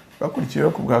 Bakurikiyeho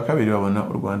ku bwa kabiri babona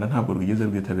u Rwanda ntabwo rwigeze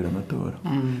rwitabira amatora.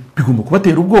 Bigomba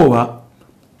kubatera ubwoba.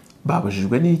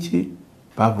 Babajijwe n'iki?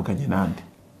 Bavuganye nande?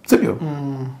 Sibyo?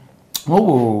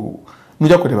 Nk'ubu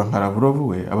nujya kureba nka Lavrov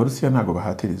we, Abarusiya ntabwo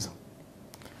bahatiriza.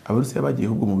 Abarusiya bagiye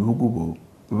ahubwo mu bihugu bo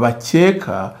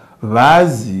bakeka,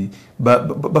 bazi,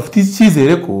 bafite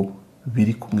icyizere ko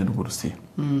biri kumwe n'Uburusiya.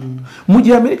 Mu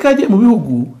gihe Amerika yagiye mu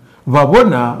bihugu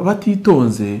babona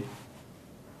batitonze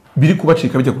biri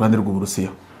kubacika bijya ku ruhande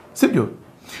rw'Uburusiya. Sibyo?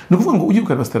 Ni ukuvuga ngo ugiye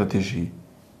ukareba strategy,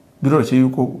 biroroshye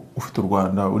yuko ufite u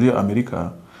Rwanda uri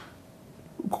Amerika,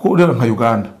 kuko ureba nka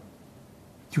Uganda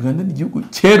ni igihugu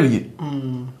cyeruye.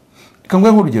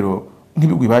 Kamwe nk'urugero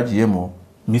nk'ibihugu bagiyemo,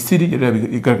 Misiri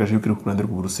igaragaje yuko iri ku ruhande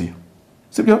rw'Uburusiya.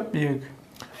 Sibyo? Yego.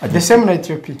 The same na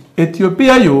Ethiopia.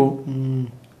 Ethiopia yo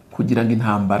kugira ngo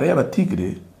intambara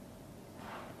y'abatigre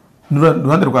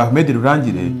n'uruhande rwa Ahmed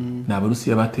rurangire, ni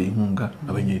Abarusiya bateye inkunga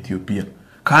abanya-Ethiopia,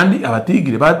 kandi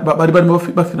abatigre bari barimo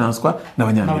bafinanswa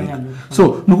n'Abanyamerika.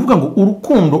 So ni ukuvuga ngo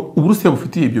urukundo Uburusiya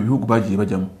bufitiye ibyo bihugu bagiye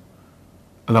bajyamo,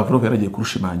 Lavrov yaragiye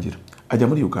kurushimangira ajya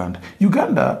muri Uganda.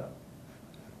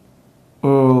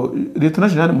 Leta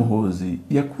General Muhozi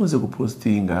yakunze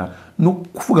gupostinga no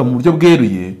kuvuga mu buryo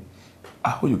bweruye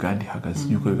aho Uganda ihagaze,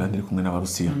 yuko Uganda iri kumwe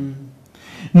n'Abarusiya.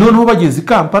 Noneho bageze i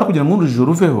Kampala kugira ngo urujijo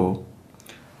ruveho,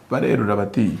 barerura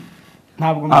bati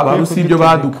Abarusiya ibyo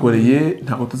badukoreye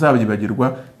ntabwo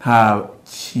tuzabibagirwa, nta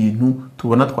kintu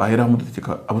tubona twaheraho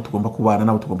mudutegeka abo tugomba kubana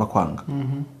n'abo tugomba kwanga.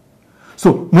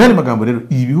 So mu yandi magambo rero,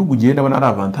 ibi bihugu ngenda abona ari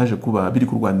avantage kuba biri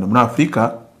kurwanira muri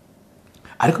Afurika,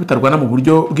 ariko bitarwana mu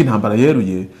buryo bw'intambara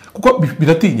yeruye, kuko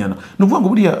biratinyana. Ni ukuvuga ngo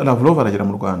buriya Lavrov aragera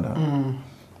mu Rwanda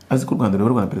azi ko u Rwanda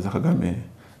ruyoborwa na Perezida Kagame,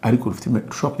 ariko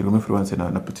rushobora kugirwamo influence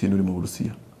na Putin uri mu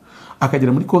Burusiya.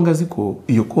 Akagera muri Kongo azi ko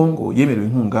iyo Kongo yemerewe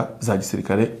inkunga za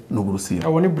gisirikare n'Uburusiya.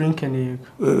 Abo ni Blinken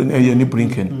yego. Ni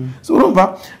Blinken. So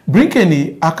urumva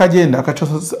Blinken akagenda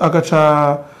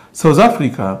agaca South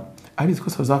Africa, abizi ko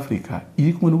South Africa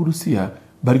iri kumwe n'Uburusiya,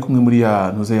 bari kumwe muri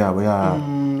ya ntuze yabo ya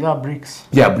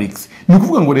BRICS. Ni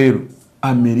ukuvuga ngo rero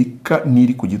Amerika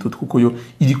niri ku gitutu, kuko yo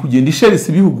iri kugenda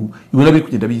isheresa ibihugu ibona biri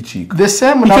kugenda biyicika. The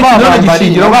same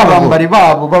n'abambari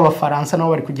babo b'Abafaransa nabo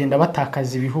bari kugenda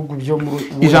batakaza ibihugu byo muri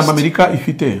ijambo Amerika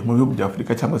ifite mu bihugu bya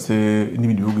Afurika cyangwa se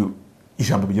n'ibindi bihugu,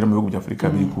 ijambo bigira mu bihugu bya Afurika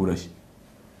biri kurashye.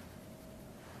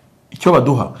 Icyo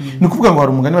baduha ni ukuvuga ngo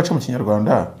hari umugani baca mu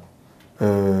Kinyarwanda,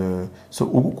 so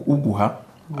uguha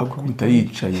akubita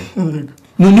yicaye.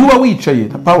 Ni uba wicaye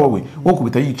papa wowe wo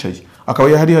kubita yicaye, akaba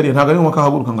yahari ntago ari nko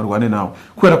kahaguruka ngo arwane nawe,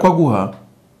 kubera ko aguha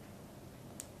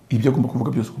ibyo agomba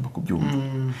kuvuga byose ugomba kubyumva.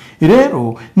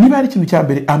 Rero niba ari ikintu cya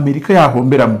mbere Amerika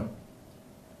yahomberamo,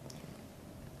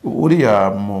 uriya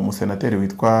mu senateri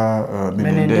witwa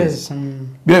Menendez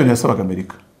biriya bintu yasabaga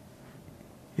Amerika,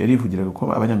 yarivugiraga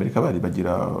ko Abanyamerika bari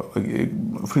bagira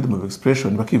freedom of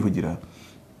expression, bakivugira.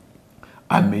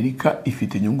 Amerika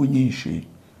ifite inyungu nyinshi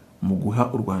mu guha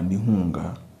u Rwanda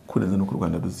inkunga kurenza no ku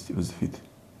Rwanda ruzifite,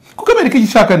 kuko Amerika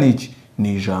igishaka niki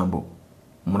ni ijambo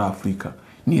muri Afurika.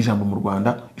 ni ijambo mu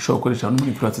Rwanda ishobora gukoresha no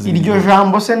muri influence iryo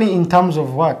jambo se ni in terms of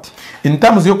what? In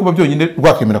terms yo kuba byonyine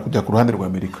rwakemera kujya ku ruhande rwa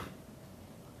Amerika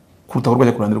kuruta ko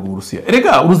rwajya ku ruhande rw'Uburusiya.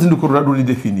 Erega uruzinduko ruri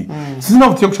defini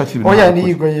sinaba cyo gushakira ibintu. Oya ni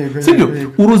yego. Sibyo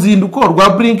uruzinduko rwa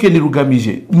Blinken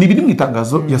rugamije ni biri mu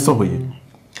itangazo yasohoye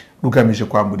rugamije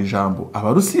kwambura ijambo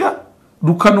Abarusiya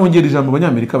rukanongera ijambo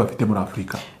Abanyamerika bafite muri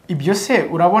Afurika. Ibyo se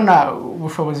urabona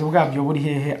ubushobozi bwabyo buri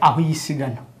hehe aho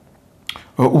yisigana?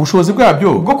 Ubushobozi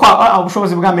bwabyo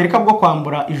ubushobozi bwa Amerika bwo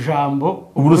kwambura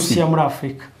ijambo Uburusiya muri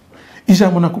Afurika.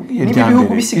 Ijambo nakubwiye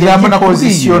ryambere ijambo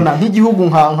nakuzisiona nk'igihugu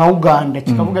nka Uganda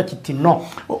kikavuga kiti no.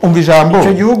 Umva ijambo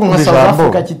icyo gihugu nka South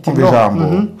Africa kiti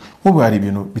no. Ubu hari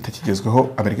ibintu bitakigezweho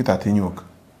Amerika itatinyuka.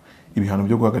 Ibihano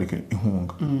byo guhagarika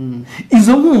inkunga.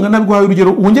 Izo nkunga nabwo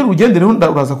urugero wongera ugendere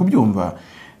uraza kubyumva.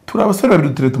 Turabasore babiri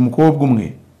dutereta umukobwa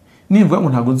umwe. Nimvuga ngo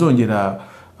ntago nzongera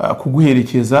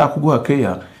kuguherekeza kuguha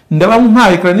keya ndaba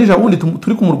mpaye karanije wundi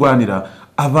turi kumurwanira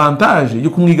avantage yo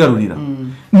kumwigarurira.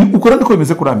 Ukora ndiko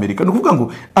bimeze kuri Amerika. No kuvuga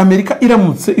ngo Amerika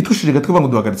iramutse itushije gatwe ngo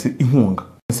duhagaritse inkunga.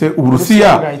 Se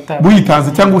Uburusiya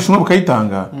buyitanze cyangwa Ubushinwa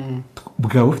bukayitanga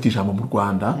bwa bufite ijambo mu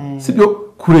Rwanda sibyo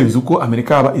kurenza uko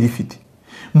Amerika aba irifite.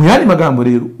 Mu yandi magambo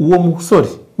rero uwo musore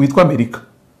witwa Amerika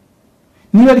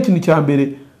niba ari ikintu cya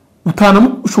mbere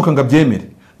utanamushuka ngo abyemere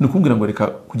ni kumbwira ngo reka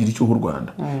kugira icyo u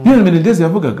Rwanda. Niyo Menendez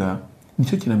yavugaga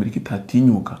nicyo kintu Amerika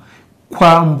itatinyuka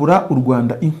kwambura u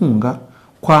Rwanda inkunga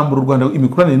kwambura u Rwanda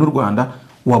imikoranire n'u Rwanda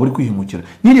waba uri kwihimukira.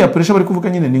 Niriya pressure bari kuvuga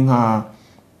nyine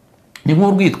ni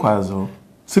nk'urwitwazo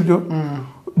sibyo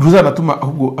ruzanatuma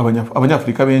ahubwo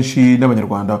abanyafrika benshi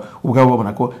n'abanyarwanda ubwabo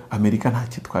babona ko Amerika nta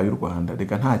kitwaye u Rwanda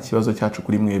rega nta kibazo cyacu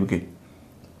kuri mwebwe.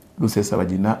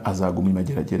 Rusesabagina azaguma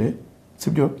imageragere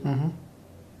sibyo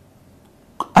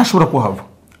ashobora kuhava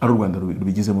ari u Rwanda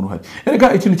rubigizemo uruhare.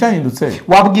 Rega ikintu cyahindutse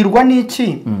wabwirwa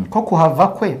n'iki ko kuhava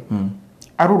kwe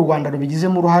ari u Rwanda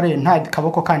rubigizemo uruhare nta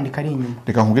kaboko kandi kari inyuma.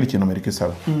 Reka nkubwire ikintu Amerika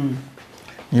isaba.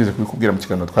 Nize kubikubwira mu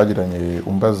kiganiro twagiranye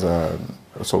umbaza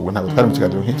ubwo ntabwo twari mu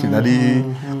kiganiro nk'iki nari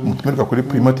umutumirwa kuri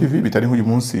Primo TV bitari nk'uyu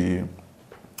munsi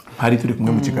hari turi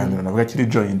kumwe mu kiganiro navuga kiri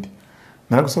joint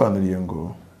naragusobanuriye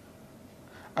ngo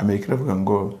Amerika iravuga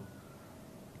ngo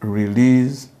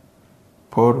release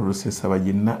Paul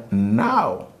Rusesabagina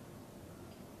now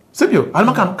sibyo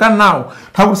harimo akantu ka now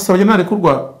ntabwo Rusesabagina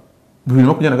arekurwa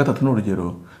 2023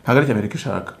 n'urugero ntabwo ari Amerika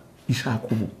ishaka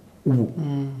ubu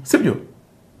sibyo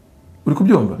uri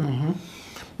kubyumva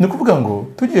ni kuvuga ngo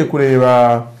tugiye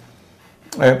kureba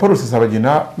Paul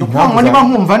Rusesabagina impamvu niba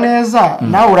nkumva neza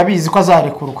nawe urabizi ko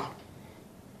azarekurwa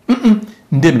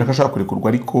ndemera ko ashaka kurekurwa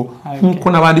ariko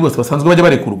nkuko nabandi bose basanzwe bajya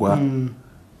barekurwa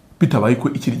bitabaye ko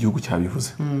ikiri igihugu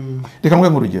cyabivuze. Reka ngwe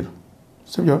nk'urugero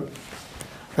sibyo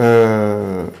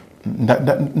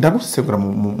ndagusegura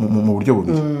mu buryo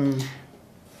bubiri.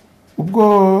 Ubwo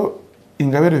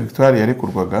Ingabire Victoire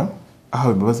yarekurwaga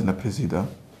ahawe imbabazi na perezida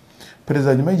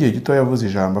nyuma y'igihe gito yavuze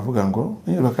ijambo avuga ngo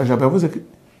bakajambo yavuze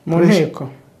mu nteko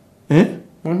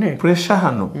pressure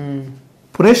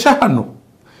hano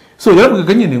so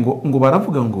yaravugaga nyine ngo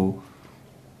baravuga ngo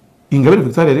Ingabire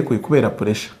Victoire yarekuye kubera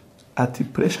pressure ati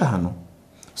pressure hano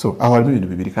so aho harimo ibintu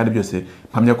bibiri kandi byose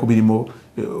mpamya ko birimo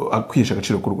akwisha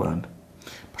agaciro ku Rwanda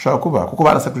bashaka kuba kuko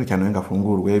barasakuje cyane ngo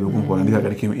afungurwe bigumva kandi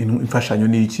hagarike imfashanyo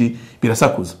n'iki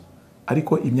birasakuza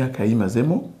ariko imyaka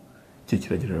yayimazemo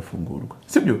kiragera afungurwa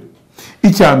sibyo.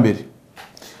 Icyambere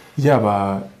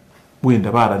yaba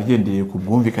wenda baragendeye ku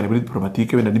bwumvikane buri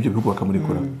diplomatique wenda nibyo bihugu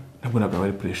bakamurekura ntabwo nabwo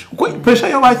ari pressure kuko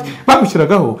pressure yo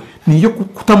bagushyiragaho niyo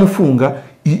kutamufunga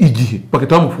igihe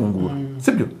bagahita bamufungura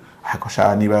sibyo. Ariko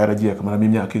sha niba yaragiye akamaramo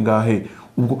imyaka ingahe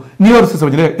ubwo niba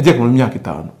Rusesabagina yagiye kumara imyaka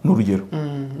 5 n'urugero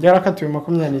yarakatiwe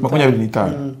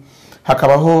 25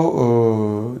 hakabaho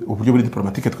uburyo buri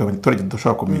diplomatique tw'abaturage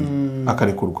dushobora kumenya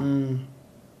akarekurwa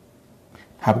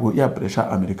ntabwo ya pressure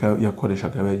Amerika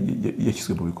yakoreshaga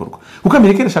yashyizwe mu bikorwa kuko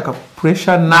Amerika irashaka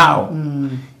pressure now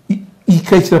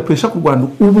ikayishyira pressure ku Rwanda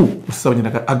ubu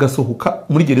Rusesabagina agasohoka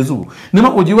muri gereza ubu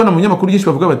niba ugiye ubona mu nyamakuru byinshi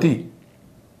bavuga bati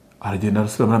aragenda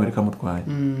rusubira muri Amerika mutwaye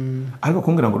ariko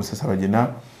kumbwira ngo Rusesabagina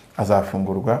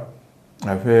azafungurwa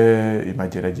ave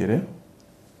imageragere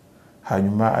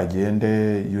hanyuma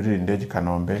agende yurira indege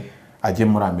Kanombe ajye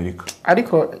muri Amerika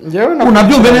ariko ngewe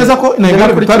nabyumve neza ko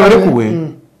Ingabire Victoire yarekuwe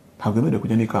ntabwo yemerewe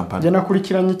kujya ni kampani. Njye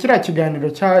nakurikiranye kiriya kiganiro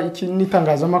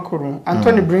n'itangazamakuru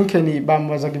Anthony Blinken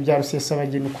bamubazaga ibya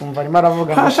Rusesabagina ukumva arimo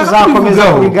aravuga ngo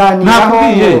tuzakomeza kubiganiraho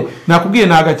nakubwiye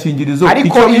nagakingirizo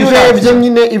ariko iyo urebye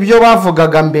nyine ibyo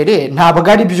bavugaga mbere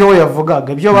ntabwo ari byo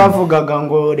yavugaga ibyo bavugaga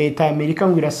ngo leta ya Amerika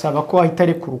ngo irasaba ko ahita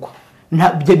arekurwa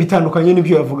bitandukanye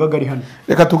n'ibyo yavugaga ari hano.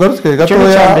 Reka tugaruke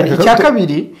gatoya. Icya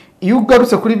kabiri, iyo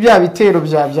ugarutse kuri bya bitero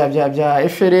bya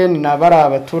FRN na bari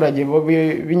abaturage bo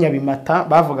b'inyabimata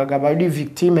bavugaga bari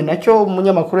victime, nacyo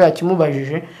umunyamakuru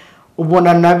yakimubajije,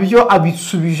 ubona nabyo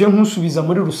abisubije nk'usubiza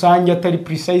muri rusange atari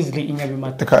precisely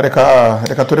inyabimata.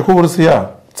 Reka tureke Uburusiya.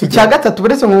 Icya gatatu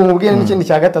buretse nk'umubwire n'ikindi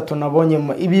cya gatatu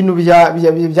nabonyemo ibintu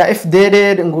bya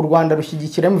FDLR, ngo u Rwanda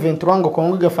rushyigikira M23, ngo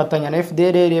Kongo igafatanya na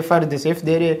FDLR, FARDC,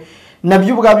 FDLR,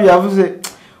 nabyo ubwabyo yavuze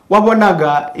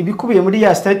wabonaga ibikubiye muri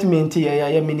ya statement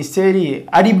ya ministeri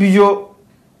ari byo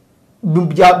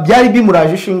byari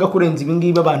bimuraje ishinga kurenza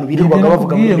ibingibi abantu birirwaga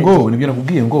bavuga ngo nibyo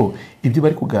nakubwiye ngo ibyo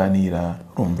bari kuganira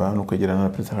urumva no kwegerana na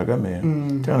President Kagame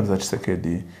cyangwa na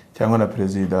Tshisekedi cyangwa na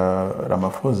President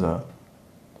Ramaphosa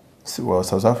wa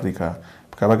South Africa,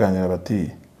 bakabaganira bati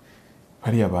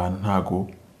bari abantu ntago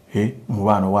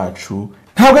umubano wacu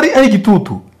ntabwo ari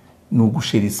igitutu, ni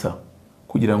ugusherisa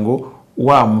kugira ngo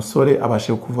wa musore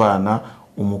abashe kuvana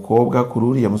umukobwa kuri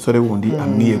uriya musore wundi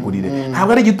amwiyegurire.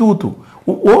 Ntabwo ari igitutu.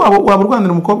 Waba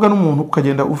urwanira umukobwa n'umuntu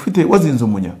ukagenda ufite wazinze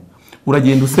umunya,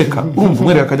 uragenda useka urumva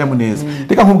umwereka akanyamuneza.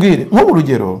 Reka nkubwire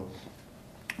nk'urugero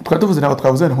twatuvuze nabo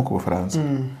twavuze nko ku Bufaransa.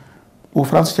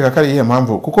 Ubufaransa cyaka kari iyihe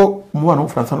mpamvu? Kuko umubano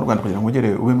w'Ubufaransa n'u Rwanda kugira ngo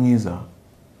ugere ube mwiza,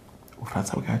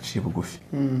 Ubufaransa bwaciye bugufi,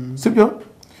 sibyo?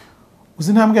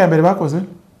 Uzi intambwe ya mbere bakoze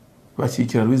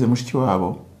bashyikira Louise mushiki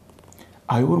wabo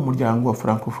ayobora umuryango wa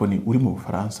francophonie uri mu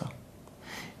Bufaransa.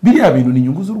 Biriya bintu ni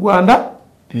inyungu z'u Rwanda,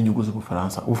 ni inyungu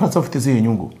z'Ubufaransa. Ubufaransa bufite izihe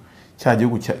nyungu? Cya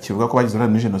gihugu kivuga ko bagize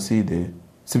uruhare muri jenoside,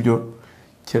 sibyo?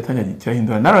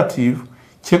 Kirahindura narrative,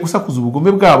 cye gusakuza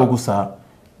ubugome bwabo gusa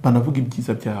banavuga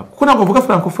ibyiza byabo. Kuko ntabwo bavuga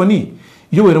francophonie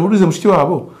iyo wera muri mushiki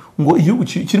wabo ngo igihugu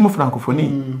kirimo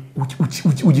francophonie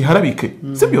ugiharabike,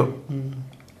 sibyo?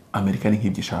 Amerika ni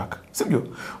nk'ibyishaka, sibyo?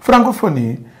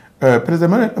 Francophonie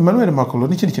President Emmanuel Macron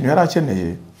n'ikindi kintu yari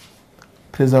akeneye,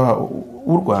 President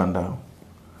w'u Rwanda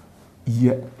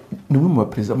ni umwe mu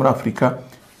baperezida muri Afurika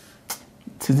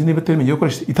sinzi niba terime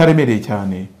gukoresha itaremereye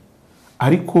cyane,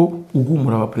 ariko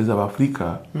ugumura abaperezida ba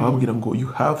Afurika bababwira ngo you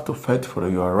have to fight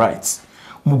for your rights,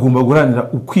 mugomba guharanira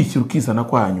ukwishyira ukizana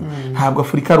kwanyu. Ntabwo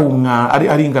Afurika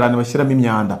ari ingarane bashyiramo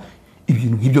imyanda,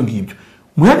 ibintu nk'ibyo ngibyo.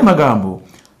 Mu yandi magambo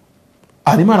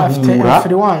arimo arahumura,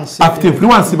 afite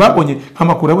influence, babonye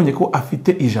nk'amakuru yabonye ko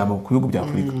afite ijambo ku bihugu bya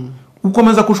Afurika.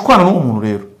 Ukomeza kushwana n'uwo muntu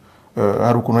rero,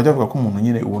 hari ukuntu bajya bavuga ko umuntu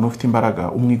nyine ubona ufite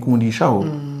imbaraga umwikundishaho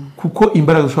kuko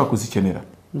imbaraga ushobora kuzikenera.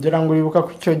 Ngira ngo uribuka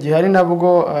ko icyo gihe ari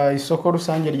nabwo isoko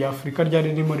rusange rya Afurika ryari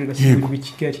ririmo rirasubirwa i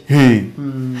Kigali.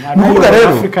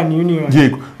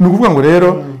 Yego, ni ukuvuga ngo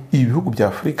rero ibihugu bya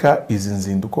Afurika izi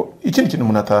nzinduko, ikindi kintu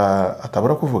umuntu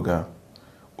atabura kuvuga,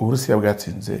 Uburusiya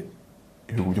bwatsinze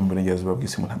ibihugu byo mu burengerazuba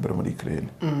bw'isi mu ntambara muri Ukraine.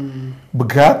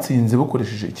 Bwatsinze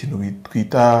bukoresheje ikintu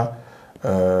twita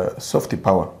soft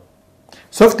power.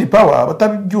 Soft power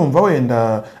batabyumva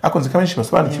wenda akonze kamenshi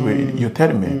basobanukiwe iyo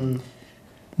terme,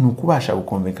 ni ukubasha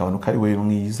gukonvenka abantu kari we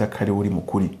mwiza, kari uri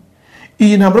mukuri.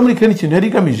 Iyi ntambara muri Ukraine ikintu yari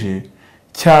igamije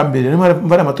cya mbere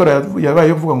n'amara amatora yabaye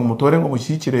yo kuvuga ngo umutore ngo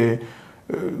mushyikire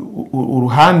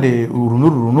uruhande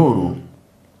urunuru,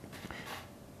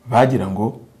 bagira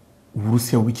ngo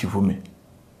Uburusiya bukivume,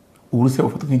 Uburusiya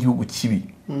bufatwa nk'igihugu kibi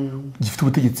gifite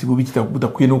ubutegetsi bubi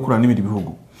budakwiye no gukorana n'ibindi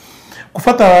bihugu.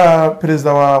 Gufata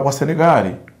perezida wa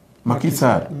Senegal Macky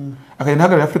Sall akagenda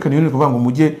hagarara African Union kuvuga ngo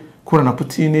mujye kurana na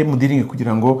Putin mudiringe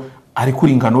kugira ngo ari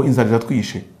kuri ingano inzara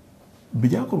iratwishe,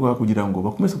 byakorwa kugira ngo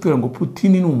bakomeze kutubwira ngo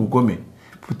Putin ni umugome,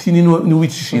 Putin ni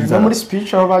wicisha inzara. Muri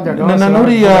speech aho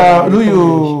bajyaga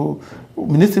n'uyu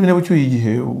minisitiri w'intebe cyuye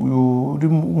igihe uri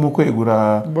mu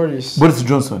kwegura Boris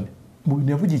Johnson mu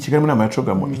bintu yavugiye i Kigali mu nama ya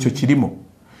Cogamo, icyo kirimo.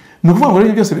 Ni ukuvuga ngo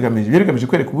rero byose bigamije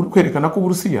kwerekana ko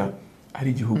Uburusiya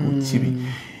ari igihugu kibi.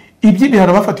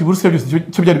 Iby'ibihano bafatiye Uburusiya byose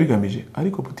cyo byari bigamije,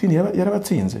 ariko Putin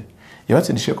yarabatsinze,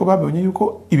 yabatsindishije ko babonye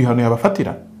yuko ibihano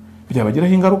yabafatira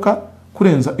byabagiraho ingaruka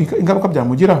kurenza ingaruka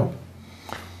byamugiraho.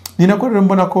 Ni nako rero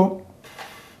mbona ko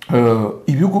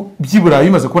ibihugu by'Iburayi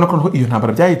bimaze kubona ko iyo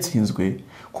ntambara byayitsinzwe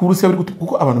ku Burusiya,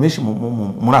 kuko abantu benshi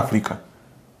muri Afurika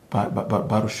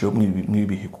barushijeho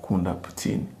mwibihe gukunda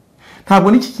Putin.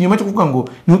 Ntabwo n'iki kinyoma cyo kuvuga ngo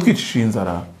ni utwicisha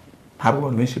inzara, ntabwo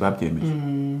abantu benshi babyemeje.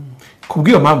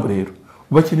 Kubw'iyo mpamvu rero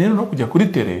bakeneye no kujya kuri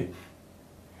tele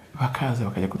bakaza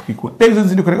bakajya kutwikura. Rero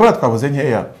nzi ndiko reka twavuze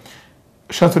nkeya.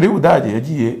 Chancelier y'Ubudage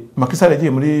yagiye, Macky Sall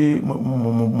yagiye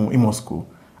muri Moscow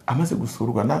amaze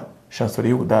gusurwa na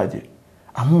Chancelier y'Ubudage,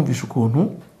 amwumvisha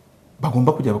ukuntu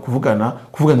bagomba kujya kuvuganira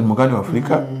umugani wa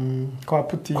Afurika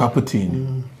kwa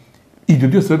Putin. Ibyo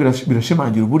byose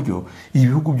birashimangira uburyo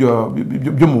ibihugu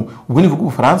byo mu ubwo nivuga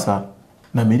Ubufaransa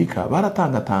na Amerika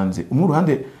baratangatanze umwe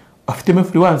ruhande afite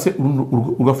influence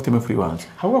urugafite influence.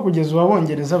 Ahubwo kugeza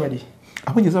abongereza bari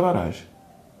abongereza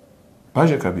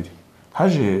baje kabiri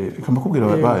haje reka mbakubwira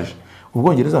baje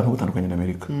ubwongereza ntabwo butandukanye na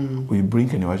Amerika uyu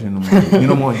Blinken waje ni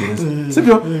no mwongereza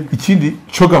sibyo ikindi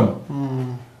cogamo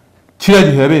kiriya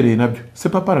gihe yabereye nabyo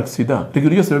c'est pas par accident rego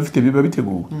byose biba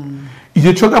biteguwe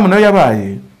igihe cogamo nayo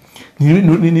yabaye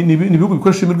ni bihugu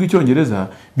bikoresha ururimi rw'icyongereza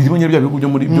birimo nyabya bihugu byo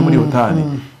muri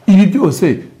OTAN ibi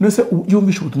byose nose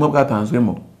yumvisha ubutumwa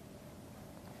bwatanzwemo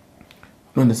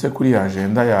none se kuri ya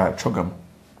agenda ya cogamo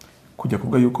kujya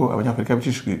kuvuga yuko abanyafurika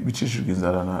bicishijwe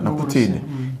inzara na Putin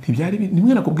ntibyari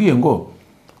nimwe nakubwiye ngo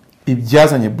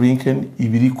ibyazanye Blinken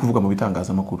ibiri kuvuga mu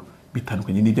bitangazamakuru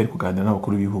bitandukanye n'ibyo ari kuganira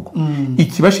n'abakuru b'ibihugu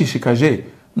ikibashishikaje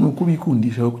nuko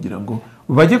bikundishaho kugira ngo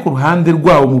bajye ku ruhande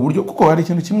rwawo mu buryo kuko hari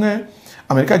ikintu kimwe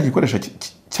Amerika gikoresha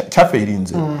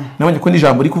cyafeirinze nabonye ko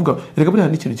n'ijambo rikuvuga rega buri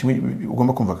handi ikintu kimwe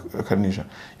ugomba kumva karinija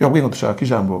iyo babwiye ngo dushaka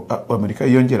ijambo Amerika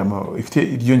ifite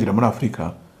iryongera muri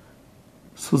Afurika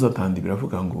Suzatandi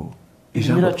biravuga ngo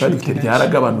ijambo twari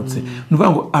ryaragabanutse nuvuga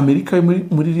ngo Amerika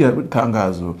muri iriya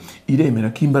tangazo iremera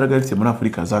ko imbaraga zifite muri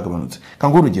Afurika zagabanutse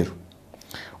kango urugero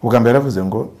ubwa mbere yaravuze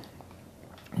ngo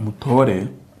mutore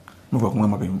nuvuga ko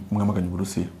mwamaganye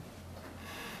Uburusiya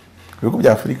ibihugu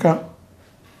bya Afurika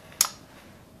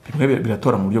bimwe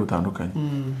biratora mu buryo butandukanye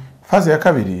faze ya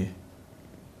kabiri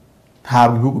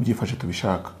ntabwo ibihugu byifashe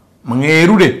tubishaka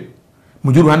mwerure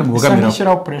mu gihe uruhande mubogamira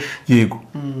yego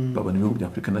babona ibihugu bya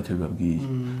Afurika ntacyo bibabwiye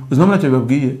uzima ntacyo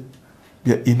bibabwiye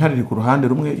intare iri ku ruhande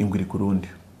rumwe ingwe iri ku rundi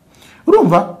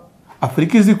urumva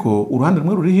Afurika izi ko uruhande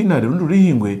rumwe ruriho intare urundi ruriho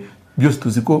ingwe byose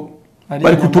tuzi ko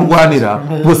bari kuturwanira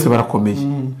bose barakomeye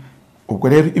ubwo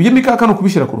rero ibyo mikaka no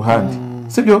kubishyira ku ruhande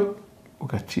sibyo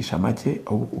ugacisha make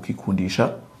ahubwo ukikundisha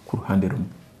ku ruhande rumwe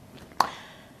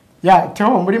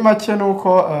teho muri make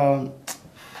nuko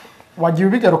wagiye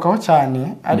ubigarukaho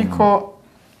cyane ariko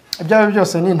ibyo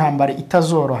byose ni intambara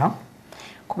itazoroha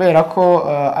kubera ko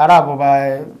ari abo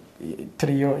ba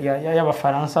trio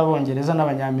y'abafaransa abongereza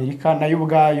n'abanyamerika nayo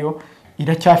ubwayo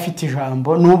iracyafite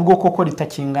ijambo nubwo koko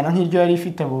ritakingana nk'iryo yari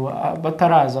ifite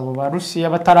bataraza abo ba Rusiya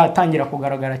bataratangira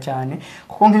kugaragara cyane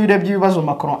kuko nk'ibirebye ibibazo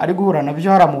Macron ari guhura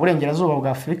nabyo hari mu burengerazuba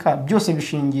bwa Afurika byose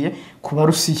bishingiye ku ba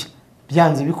Rusiya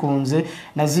byanze bikunze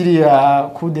na ziriya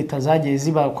kudeta zagiye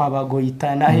ziba kwa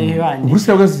bagoyitana bandi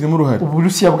Uburusiya bwazizemo uruhare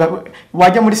Uburusiya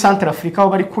wajya muri Central Africa aho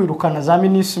bari kwirukana za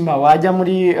MINUSMA wajya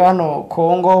muri hano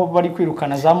Congo bari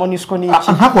kwirukana za MONUSCO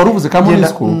n'iki ntabwo waruvuze ka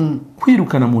MONUSCO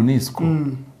kwirukana MONUSCO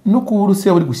no ku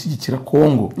Burusiya bari gushyigikira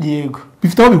Congo yego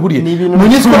bifite aho bihuriye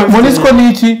MONUSCO ni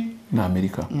iki na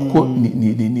Amerika kuko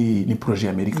ni projet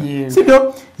ya Amerika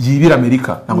sibyo yibira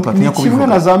Amerika ntabwo twatinya kubivuga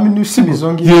kimwe na za MINUSMA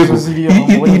izongizo ziriyo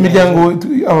iyi miryango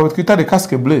abo twita les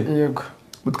casques bleus yego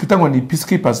twita ngo ni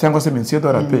peacekeepers cyangwa se mensier de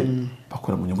la paix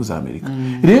bakora mu nyungu za Amerika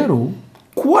rero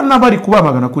kubona bari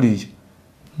kubamagana kuriya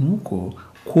nuko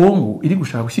Congo iri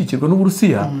gushaka gushyikirwa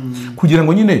n'Uburusiya kugira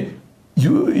ngo nyine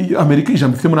Amerika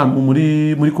ijambo ifite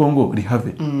muri Congo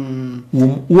rihave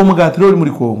uwo mugatiro uri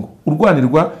muri Congo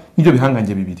urwanirwa n'ibyo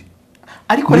bihangange bibiri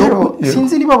ariko rero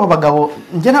sinzi niba abo bagabo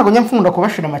nge ntago nyamfunda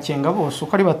kubashira amakenga bose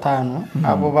uko ari batanu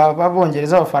abo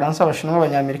babongereza abafaransa abashinwa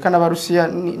abanyamerika n'abarusiya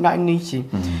n'iki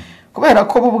kubera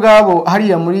ko bo ubwabo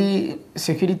hariya muri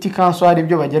Security Council hari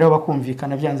ibyo bageraho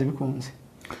bakumvikana byanze bikunze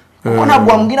kuko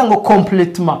ntabwo wambwira ngo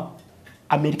complètement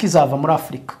Amerika izava muri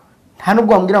Afurika nta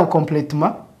nubwo wambwira ngo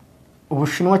complètement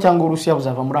Ubushinwa cyangwa Urusiya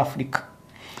buzava muri Afurika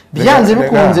byanze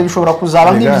bikunze bishobora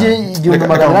kuzaba nk'ibye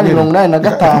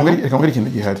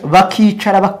 1885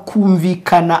 bakicara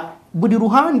bakumvikana buri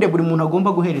ruhande buri muntu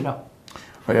agomba guhereraho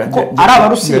ko ari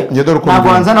abarusiya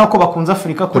ntabwo banzana ko bakunze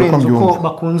Afurika kurenza uko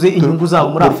bakunze inyungu zabo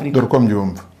muri Afurika dore ko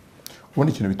mbyumva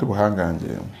ubundi ikintu bita ubuhangange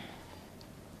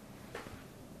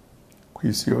ku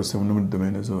isi yose muri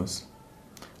domaine zose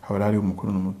haba hari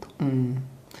umukuru n'umuto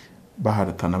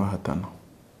bahatana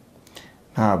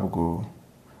ntabwo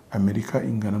Amerika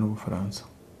ingana n'Ubufaransa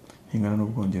ingana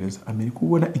n'Ubwongereza Amerika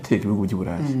ubona iteka ibihugu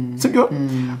by'Uburayi sibyo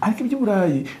ariko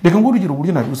iby'Uburayi reka ngo urugero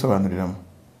uburyo nabi gusobanuriramo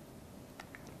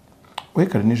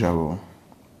wekare n'ijabo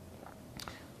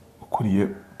ukuriye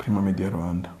Primo Media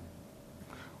Rwanda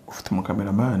ufite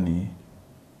umukameramani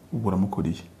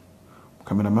uburamukuriye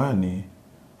umukameramani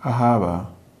ahaba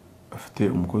afite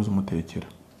umukozi umutekera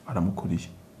aramukuriye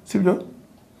sibyo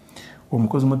uwo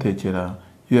mukozi umutekera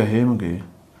iyo yahembwe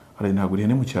arayintagura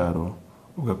ihene mu cyaro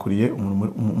ugakuriye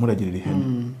umuragirira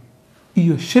ihene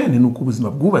iyo shene nuko ubuzima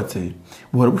bwubatse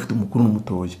buhora bufite umukuru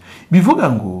n'umutoya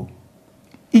bivuga ngo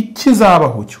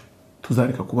ikizabaho cyo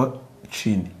tuzareka kuba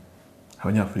Chine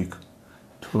abanyafurika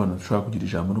tubona dushaka kugira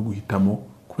ijambo no guhitamo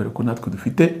kubera ko natwe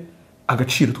dufite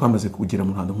agaciro twamaze kugira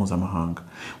mu ruhando mpuzamahanga.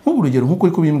 Nk'ubu urugero nk'uko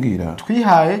uri kubimbwira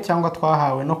twihaye cyangwa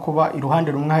twahawe no kuba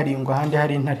iruhande rumwe hari ingwa ahandi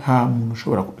hari intare. nta muntu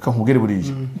ushobora nkubwire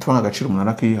buriya tuvanga agaciro umuntu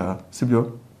arakiha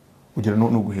sibyo ugira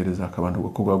no guhereza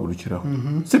akabantu ko guhagurukiraho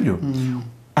sibyo.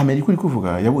 Amerika uri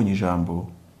kuvuga yabonye ijambo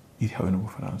irihawe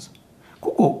n'Ubufaransa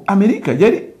kuko Amerika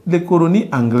yari le colonie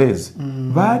anglaise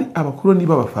bari abakoloni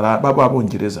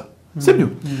b'Abongereza sibyo.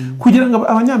 Kugira ngo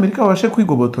abanyamerika babashe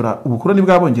kwigobotora ubukoloni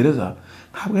bw'Abongereza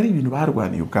ntabwo ari ibintu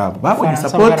barwaniye ubwabo, babonye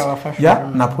support ya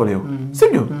Napoleon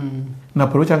sibyo.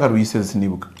 Napoleon cyangwa Louis XVI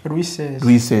nibuka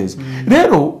Louis XVI.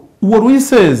 Rero uwo Louis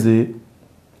XVI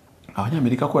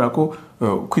abanyamerika akora ko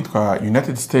kwitwa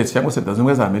United States cyangwa se Leta Zunze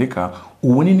Ubumwe za Amerika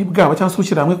ubunini bwabo cyangwa se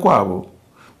ushyira hamwe kwabo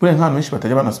buriya nk'ahantu benshi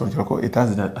batajya banasobanukira ko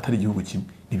Etats-Unis atari igihugu kimwe,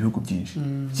 ni ibihugu byinshi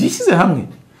byishyize hamwe.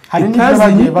 Hari n'ibyo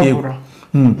bagiye bagura.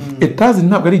 Etats-Unis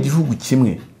ntabwo ari igihugu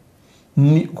kimwe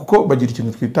kuko bagira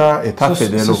ikintu twita Etat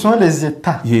fédéral. Ce sont les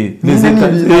États.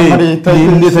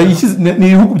 Ni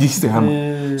ibihugu byishyize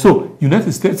hamwe. So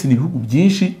United States ni ibihugu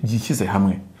byinshi byishyize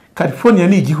hamwe. California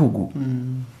ni igihugu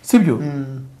sibyo.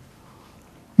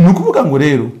 Ni ukuvuga ngo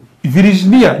rero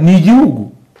Virginia ni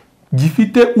igihugu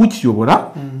gifite ukiyobora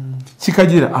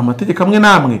kikagira amategeko amwe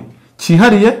namwe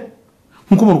cyihariye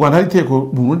nkuko mu Rwanda hari itegeko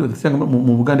Burundi badafite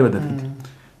mu Bugande badafite.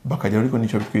 Bakagira ariko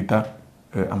nicyo twita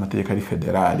amategeko ari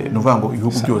federale, no vuga ngo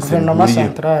ibihugu byose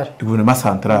gouvernement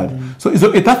centrale. So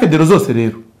izo Etat fédéraux zose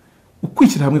rero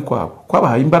ukwishyira hamwe kwabo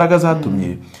kwabahaye imbaraga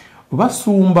zatumye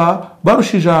basumba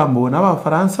barusha ijambo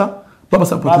n'Abafaransa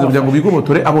babasapotiza kugira ngo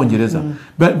bigobotore Abongereza.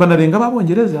 Banarenga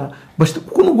Abongereza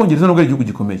kuko n'Ubwongereza nubwo ari igihugu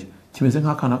gikomeye kimeze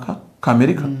nk'akana ka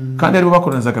Amerika kandi aribo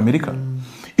bakolonizaga Amerika.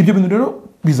 Ibyo bintu rero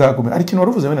bizagomera ari kintu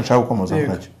waruvuze wenda nshaka gukomoza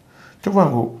ntacyo cyo kuvuga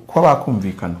ngo ko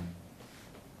bakumvikana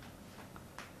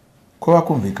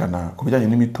ku bijyanye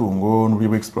n'imitungo n'uburyo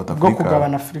bwo exploit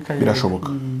Afurika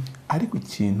birashoboka. Ariko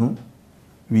ikintu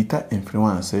bita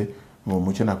influence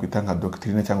mu cyo nakwita nka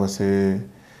doctrine cyangwa se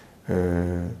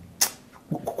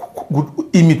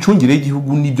imicungire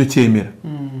y'igihugu n'ibyo cyemera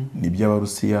ni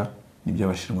by'Abarusiya ni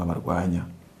by'Abashinwa barwanya.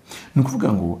 Ni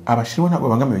ukuvuga ngo Abashinwa ntabwo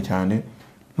bangamiwe cyane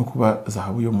no kuba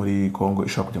zahabu yo muri Congo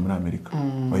ishaka kujya muri Amerika.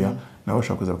 Oya nabo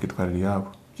bashaka kuza bakitwarira yabo,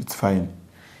 it's fine.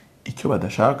 Icyo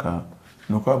badashaka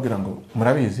ni uko babwira ngo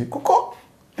murabizi kuko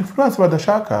influence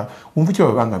badashaka wumva icyo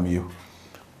babangamiyeho.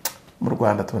 Mu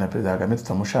Rwanda tubona Perezida Kagame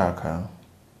tutamushaka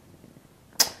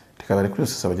tukabare kuri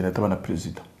sasa bagenda tabana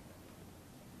perezida.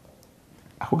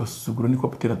 Ako gasuzuguro niko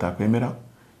Putin atakwemera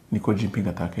niko Jinping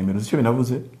atakwemera. Icyo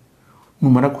binavuze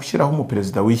numara gushyiraho mu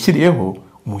perezida wishyiriyeho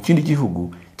mu kindi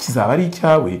gihugu kizaba ari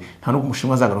icyawe nta no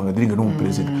umushinwa azagaronga diringa no mu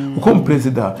perezida kuko mu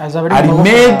perezida ari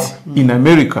made in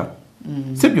America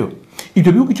sibyo.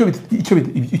 Ibyo bihugu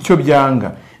icyo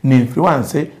byanga ni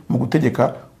influence mu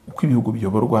gutegeka uko ibihugu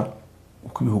biyoborwa,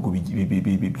 uko ibihugu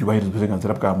byubahiriza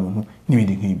uburenganzira bwa muntu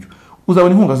n'ibindi nk'ibyo.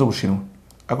 Uzabona inkunga zo Bushinwa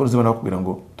ako uzabona bakubwira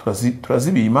ngo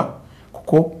turazibima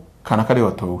kuko kanaka ari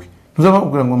watowe.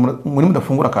 Ntuzababwira ngo muri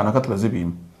mudafungura kanaka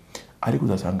turazibima. Ariko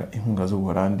uzasanga inkunga zo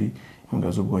Buholandi,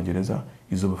 inkunga zo Bwongereza,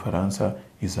 izo Bufaransa,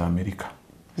 iza Amerika.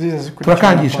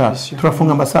 Turakangisha,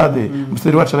 turafunga ambasade,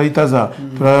 umusiteri wacu arayitaza,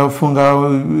 turafunga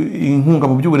inkunga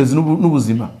mu by'uburezi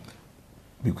n'ubuzima.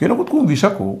 Bikwiye no kutwumvisha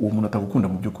ko uwo muntu atagukunda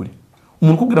mu by'ukuri.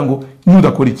 Umuntu kubwira ngo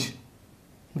nudakora iki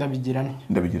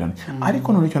ndabigirane.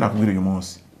 Ariko none icyo nakubwira uyu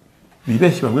munsi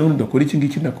bibeshye bagwe ngo ndakora iki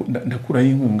ngiki ndakuraho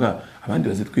inkunga abandi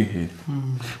bazitwihere.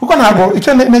 Kuko ntabwo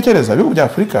icyo ntekereza ibihugu bya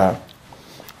Afurika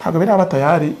ntabwo biraba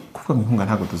tayari kuvuga ngo inkunga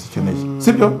ntabwo tuzikeneye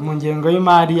sibyo mu ngengo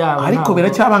y'imari yabo. Ariko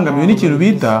biracyabangamiwe n'ikintu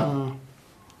bita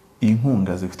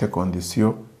inkunga zifite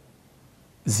condition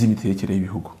z'imitekerereze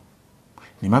y'ibihugu.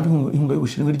 Ni mpamvu inkunga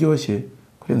y'Ubushinwa iryoshye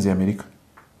kurenza y'Amerika,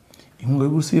 inkunga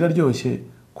y'Uburusiya iraryoshye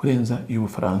kurenza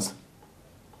y'Ubufaransa.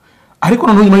 Ariko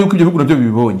none nyuma y'uko ibyo bihugu nabyo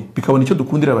bibibonye bikabona icyo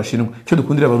dukundira Abashinwa, icyo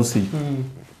dukundira Abarusiya,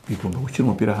 bigomba gushyira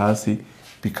umupira hasi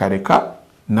bikareka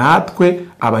natwe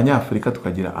Abanyafurika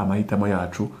tukagira amahitamo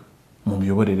yacu mu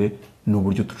miyoborere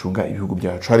n'uburyo ducunga ibihugu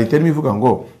byacu. Hari terimi ivuga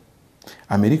ngo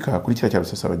Amerika kuri kiriya cya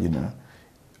Rusesabagina,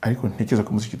 ariko ntekereza ko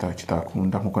umunsi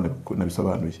kitakunda nk'uko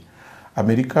nabisobanuye.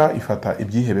 Amerika ifata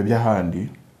ibyihebe by'ahandi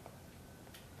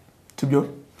sibyo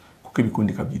kuko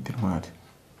ibikundi ikabyita intwari.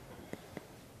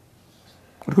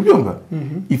 Uri kubyumva?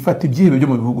 Ifata ibyihebe byo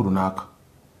mu bihugu runaka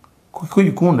kuko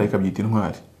ibikunda ikabyita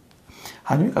intwari,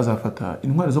 hanyuma ikazafata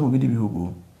intwari zo mu bindi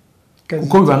bihugu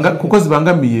kuko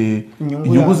zibangamiye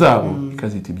inyungu zabo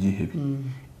ikazita ibyihebe.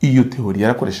 Iyo teori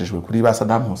yarakoreshejwe kuri ba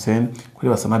Saddam Hussein, kuri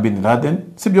ba Osama bin Laden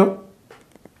sibyo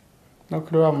no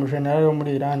kuri wa mujenerali wo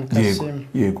muri Iran Qasim.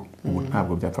 Yego ubu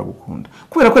ntabwo byapfa gukunda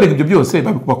kubera ko rega ibyo byose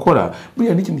bakora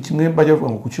buriya n'ikintu kimwe bajya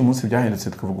bavuga ngo ku cyumunsi byahindutse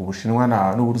tukavuga Ubushinwa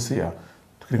n'Uburusiya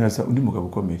tukirengaza undi mugabo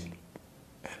ukomeye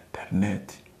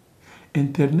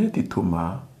internet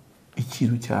ituma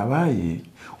ikintu cyabaye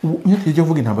ubu nyine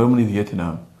kuvuga intambara muri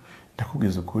Vietnam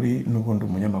ndakubwiza ukuri nubwo ndi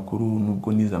umunyamakuru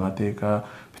nubwo nize amateka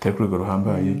bitari ku rwego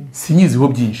ruhambaye sinyiziho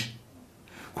byinshi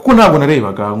kuko ntabwo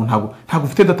narebaga ntabwo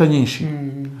ufite data nyinshi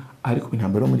ariko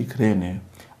intambara muri Ukraine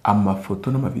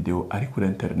amafoto n'amavideo ari kuri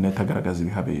internet agaragaza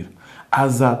ibihabera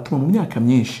azatuma mu myaka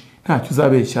myinshi ntacyo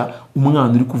uzabeshya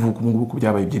umwana uri kuvuka ubu ko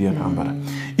byabaye byiriya ntambara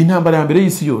intambara ya mbere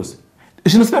y'isi yose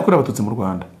jenoside yakorewe abatutsi mu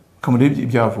Rwanda kamurebe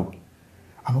ibyavuga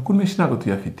amakuru menshi ntabwo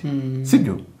tuyafite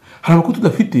sibyo hari amakuru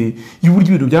tudafite y'uburyo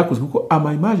ibintu byakozwe kuko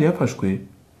ama image yafashwe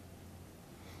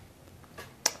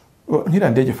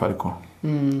nk'irandege Falcon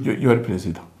yo ari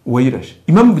president uwayirashe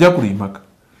impamvu byakuriye impaka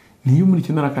niyo muri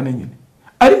 94 nyine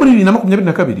ari muri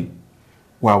 2022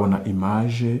 wabona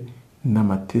image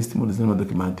n'amatestimonies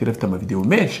n'amadocumentary afite amavideo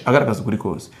menshi agaragaza kuri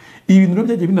kose ibi bintu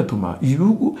byagiye binatuma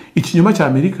igihugu ikinyoma cya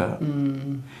Amerika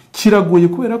kiragoye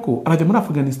kubera ko arajya muri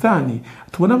Afghanistan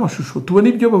tubona amashusho tubona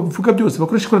ibyo bavuga byose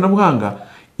bakoresha ikoranabuhanga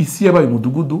isi yabaye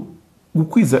umudugudu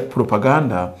gukwiza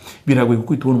propaganda biragoye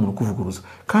kuko itubona umuntu kuvuguruza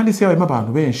kandi isi yabayemo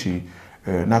abantu benshi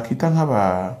nakita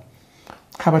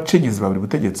nk'abacengezi babiri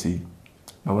butegetsi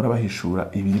babura bahishura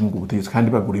ibiri mu butegetsi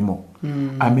kandi bagurimo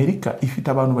Amerika ifite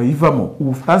abantu bayivamo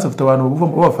Ubufaransa afite abantu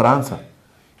babuvamo b'Abafaransa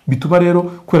bituma rero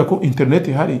kubera ko internet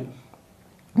ihari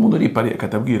umuntu uri Paris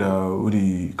akatabwira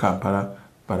uri Kampala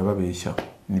barababeshya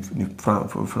ni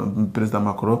President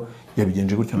Macron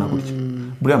yabigenje gutyo na gutyo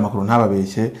buriya Macron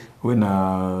ntababeshye we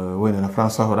na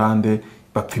François Hollande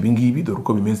bapfa ibingibi dore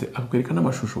uko bimeze akwerekana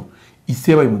amashusho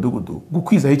isi yabaye umudugudu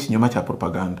gukwizaho ikinyoma cya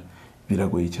propaganda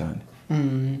biragoye cyane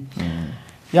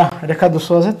reka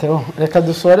dusoze Theo reka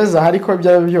dusoreza ariko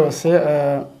ibyo byose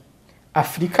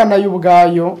Afurika nayo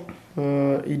ubwayo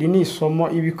iri ni isomo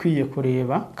ibikwiye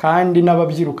kureba kandi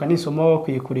n'ababyiruka ni isomo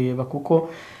bakwiye kureba kuko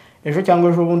ejo cyangwa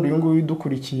ejo bundi uyu nguyu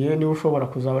udukurikiye niwe ushobora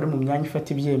kuzaba ari mu myanya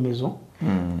ifata ibyemezo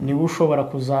niwe ushobora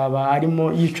kuzaba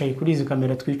arimo yicaye kuri izi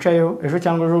kamera twicayeho ejo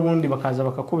cyangwa ejo bundi bakaza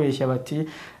bakakubeshya bati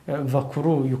va kuri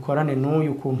uyu ukorane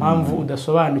n'uyu ku mpamvu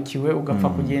udasobanukiwe ugapfa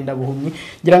kugenda buhumyi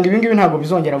ngira ngo ibingibi ntabwo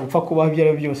bizongera gupfa kubaho ibyo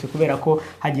ari byose kubera ko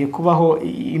hagiye kubaho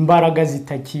imbaraga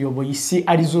zitakiyoboye isi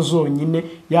arizo zonyine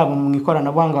yaba mu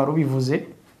ikoranabuhanga warubivuze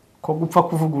ko gupfa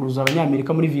kuvuguruza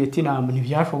abanyamerika muri Vietnam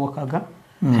ntibyashobokaga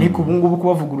ariko ubu ngubu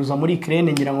kubavuguruza muri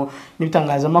Ukraine ngira ngo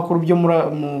n'ibitangazamakuru byo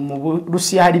mu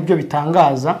Rusiya hari ibyo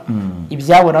bitangaza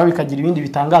ibyabona bikagira ibindi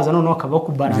bitangaza noneho akaba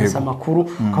kubalansa amakuru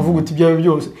kavuga uti ibyo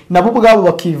byose nabo ubwabo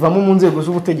bakivamo mu nzego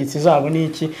z'ubutegetsi zabo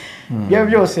n'iki ibyo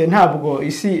byose ntabwo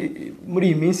isi muri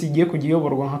iyi minsi igiye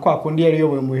kugiyoborwa nka kwa kundi yari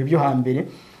yoboye mu bihe byo hambere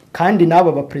kandi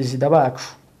nabo ba president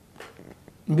bacu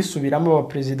mbisubiramo ba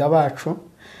president bacu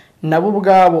nabo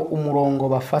ubwabo umurongo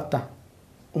bafata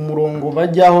umurongo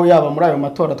bajyaho yaba muri ayo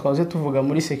matora twaze tuvuga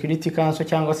muri Security Council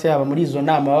cyangwa se yaba muri izo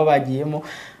nama baba bagiyemo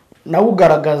nawe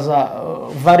ugaragaza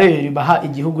valeur baha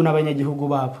igihugu n'abanyagihugu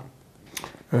babo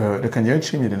reka ngiye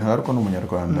nshimire ntaruko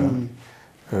n'umunyarwanda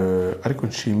ariko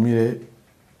nshimire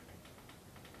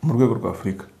mu rwego rwa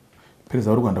Afurika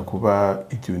perezida w'u Rwanda kuba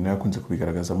icyo bintu yakunze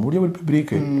kubigaragaza mu buryo buri public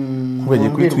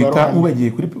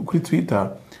ubagiye kuri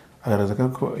Twitter agaragaza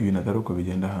ko ibintu adaruko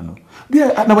bigenda hano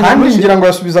kandi ngira ngo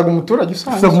yasubizaga umuturage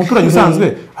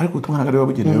usanzwe ariko ubutumwa ntabwo ari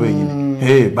wabugenewe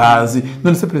wenyine bazi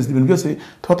none se perezida ibintu byose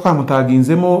tuba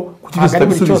twamutaginzemo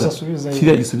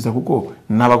kiriya gisubiza kuko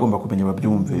n'abagomba kumenya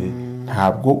babyumve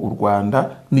ntabwo u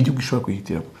Rwanda n'igihugu gishobora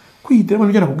kwihitiramo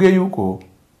nibyo nakubwiye yuko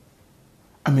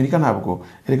Amerika ntabwo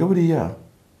erega buriya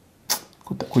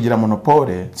kugira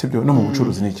monopole sibyo no mu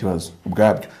bucuruzi ni ikibazo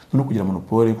ubwabyo no kugira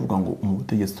monopole kuvuga ngo mu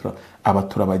butegetsi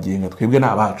turabagenga twebwe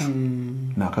n'abacu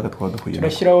nakaga twadukuye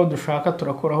turashyiraho dushaka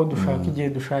turakoraho dushaka igihe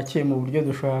dushakiye mu buryo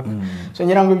dushaka so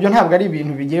ngira ngo ibyo ntabwo ari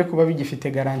ibintu bigiye kuba bigifite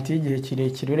garanti y'igihe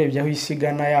kirekire urebye aho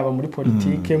isigana yaba muri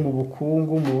politike mu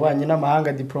bukungu mu bubanyi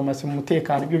n'amahanga diplomasi mu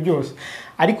mutekano ibyo byose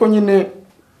ariko nyine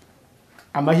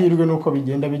amahirwe nuko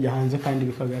bigenda bijya hanze kandi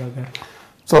bikagaragara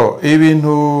so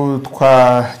ibintu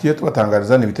twagiye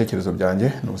tubatangariza ni ibitekerezo byanjye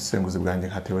n'ubusenguzi bwanjye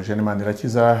nka Theogene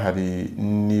Manirakiza hari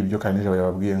n'ibyo Karinijabo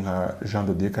yababwiye nka Jean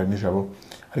de Dieu Karinijabo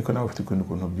ariko nawe ufite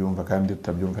ukuntu byumva kandi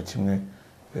tutabyumva kimwe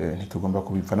ntitugomba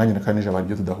kubipfa nanjye na Karinijabo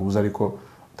ibyo tudahuza ariko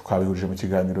twabihurije mu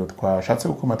kiganiro twashatse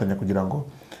gukomatanya kugira ngo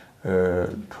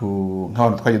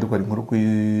nk'abantu twagiye dukora inkuru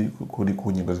kuri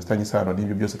ku ngingo zifitanye isano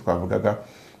n'ibyo byose twavugaga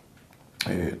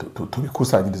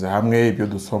tubikusanyiriza hamwe ibyo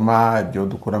dusoma ibyo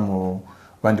dukora mu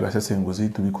bandi basesenguzi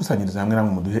tubikusanyiriza hamwe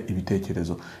namwe muduhe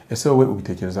ibitekerezo ese wowe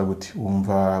ubitekereza gute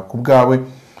wumva ku bwawe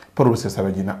Paul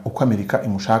Rusesabagina uko Amerika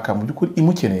imushaka mu byukuri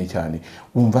imukeneye cyane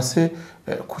wumva se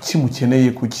kuki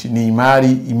mukeneye kuki ni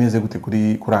imari imeze gute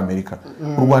kuri Amerika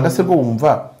u Rwanda se rwo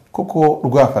wumva koko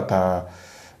rwafata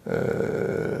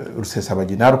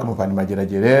Rusesabagina rukamuvana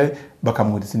Mageragere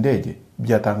bakamwuriza indege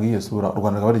byatanga iyo sura u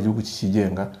Rwanda rwari igihugu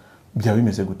kikigenga byaba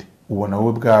bimeze gute ubona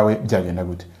wowe bwawe byagenda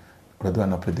gute uraduha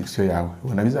na prediction yawe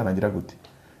ubona bizanagira gute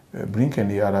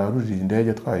Blinken ararurira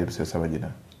indege atwaye Rusesabagina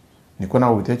niko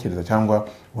nawe ubitekereza cyangwa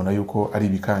ubona yuko ari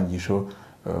ibikangisho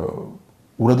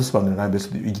uradusobanurira mbese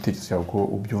igitekerezo cyawe ko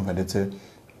ubyumva ndetse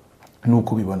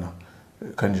nuko ubibona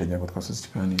kandi je nyago twasoze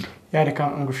ikiganiro yareka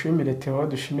ngushimire Theo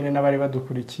dushimire n'abari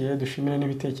badukurikiye dushimire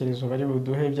n'ibitekerezo bari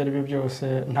buduhe ibyo ari byo byose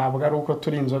ntabwo ari uko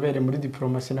turi inzobere muri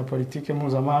diplomasi na politike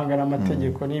mpuzamahanga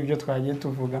n'amategeko n'ibyo twagiye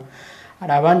tuvuga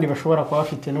hari abandi bashobora kuba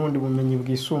bafite n'ubundi bumenyi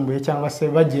bwisumbuye cyangwa se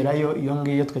bagerayo iyo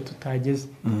ngiyo twe tutageze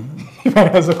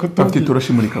baraza kutubwira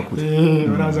turashimurika kure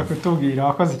baraza kutubwira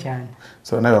wakoze cyane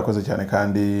so nawe wakoze cyane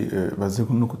kandi baze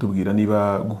no kutubwira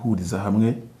niba guhuriza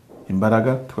hamwe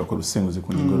imbaraga tugakora usenguzi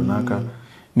ku ngingo runaka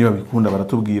niba bikunda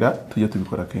baratubwira tujye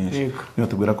tubikora kenshi niba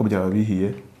tubwira ko byaba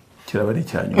bihiye kiraba ari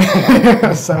cyane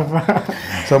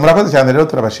so murakoze cyane rero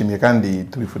turabashimiye kandi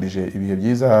tubifurije ibihe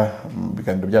byiza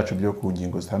biganiro byacu byo ku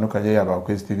ngingo zitandukanye yaba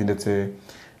Kwezi TV ndetse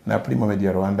na Primo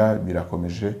Media Rwanda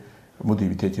birakomeje muduha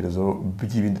ibitekerezo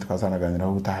by'ibindi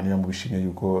twazanaganiraho utahanira mu bishimye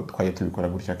yuko twaye tubikora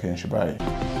gutya kenshi bye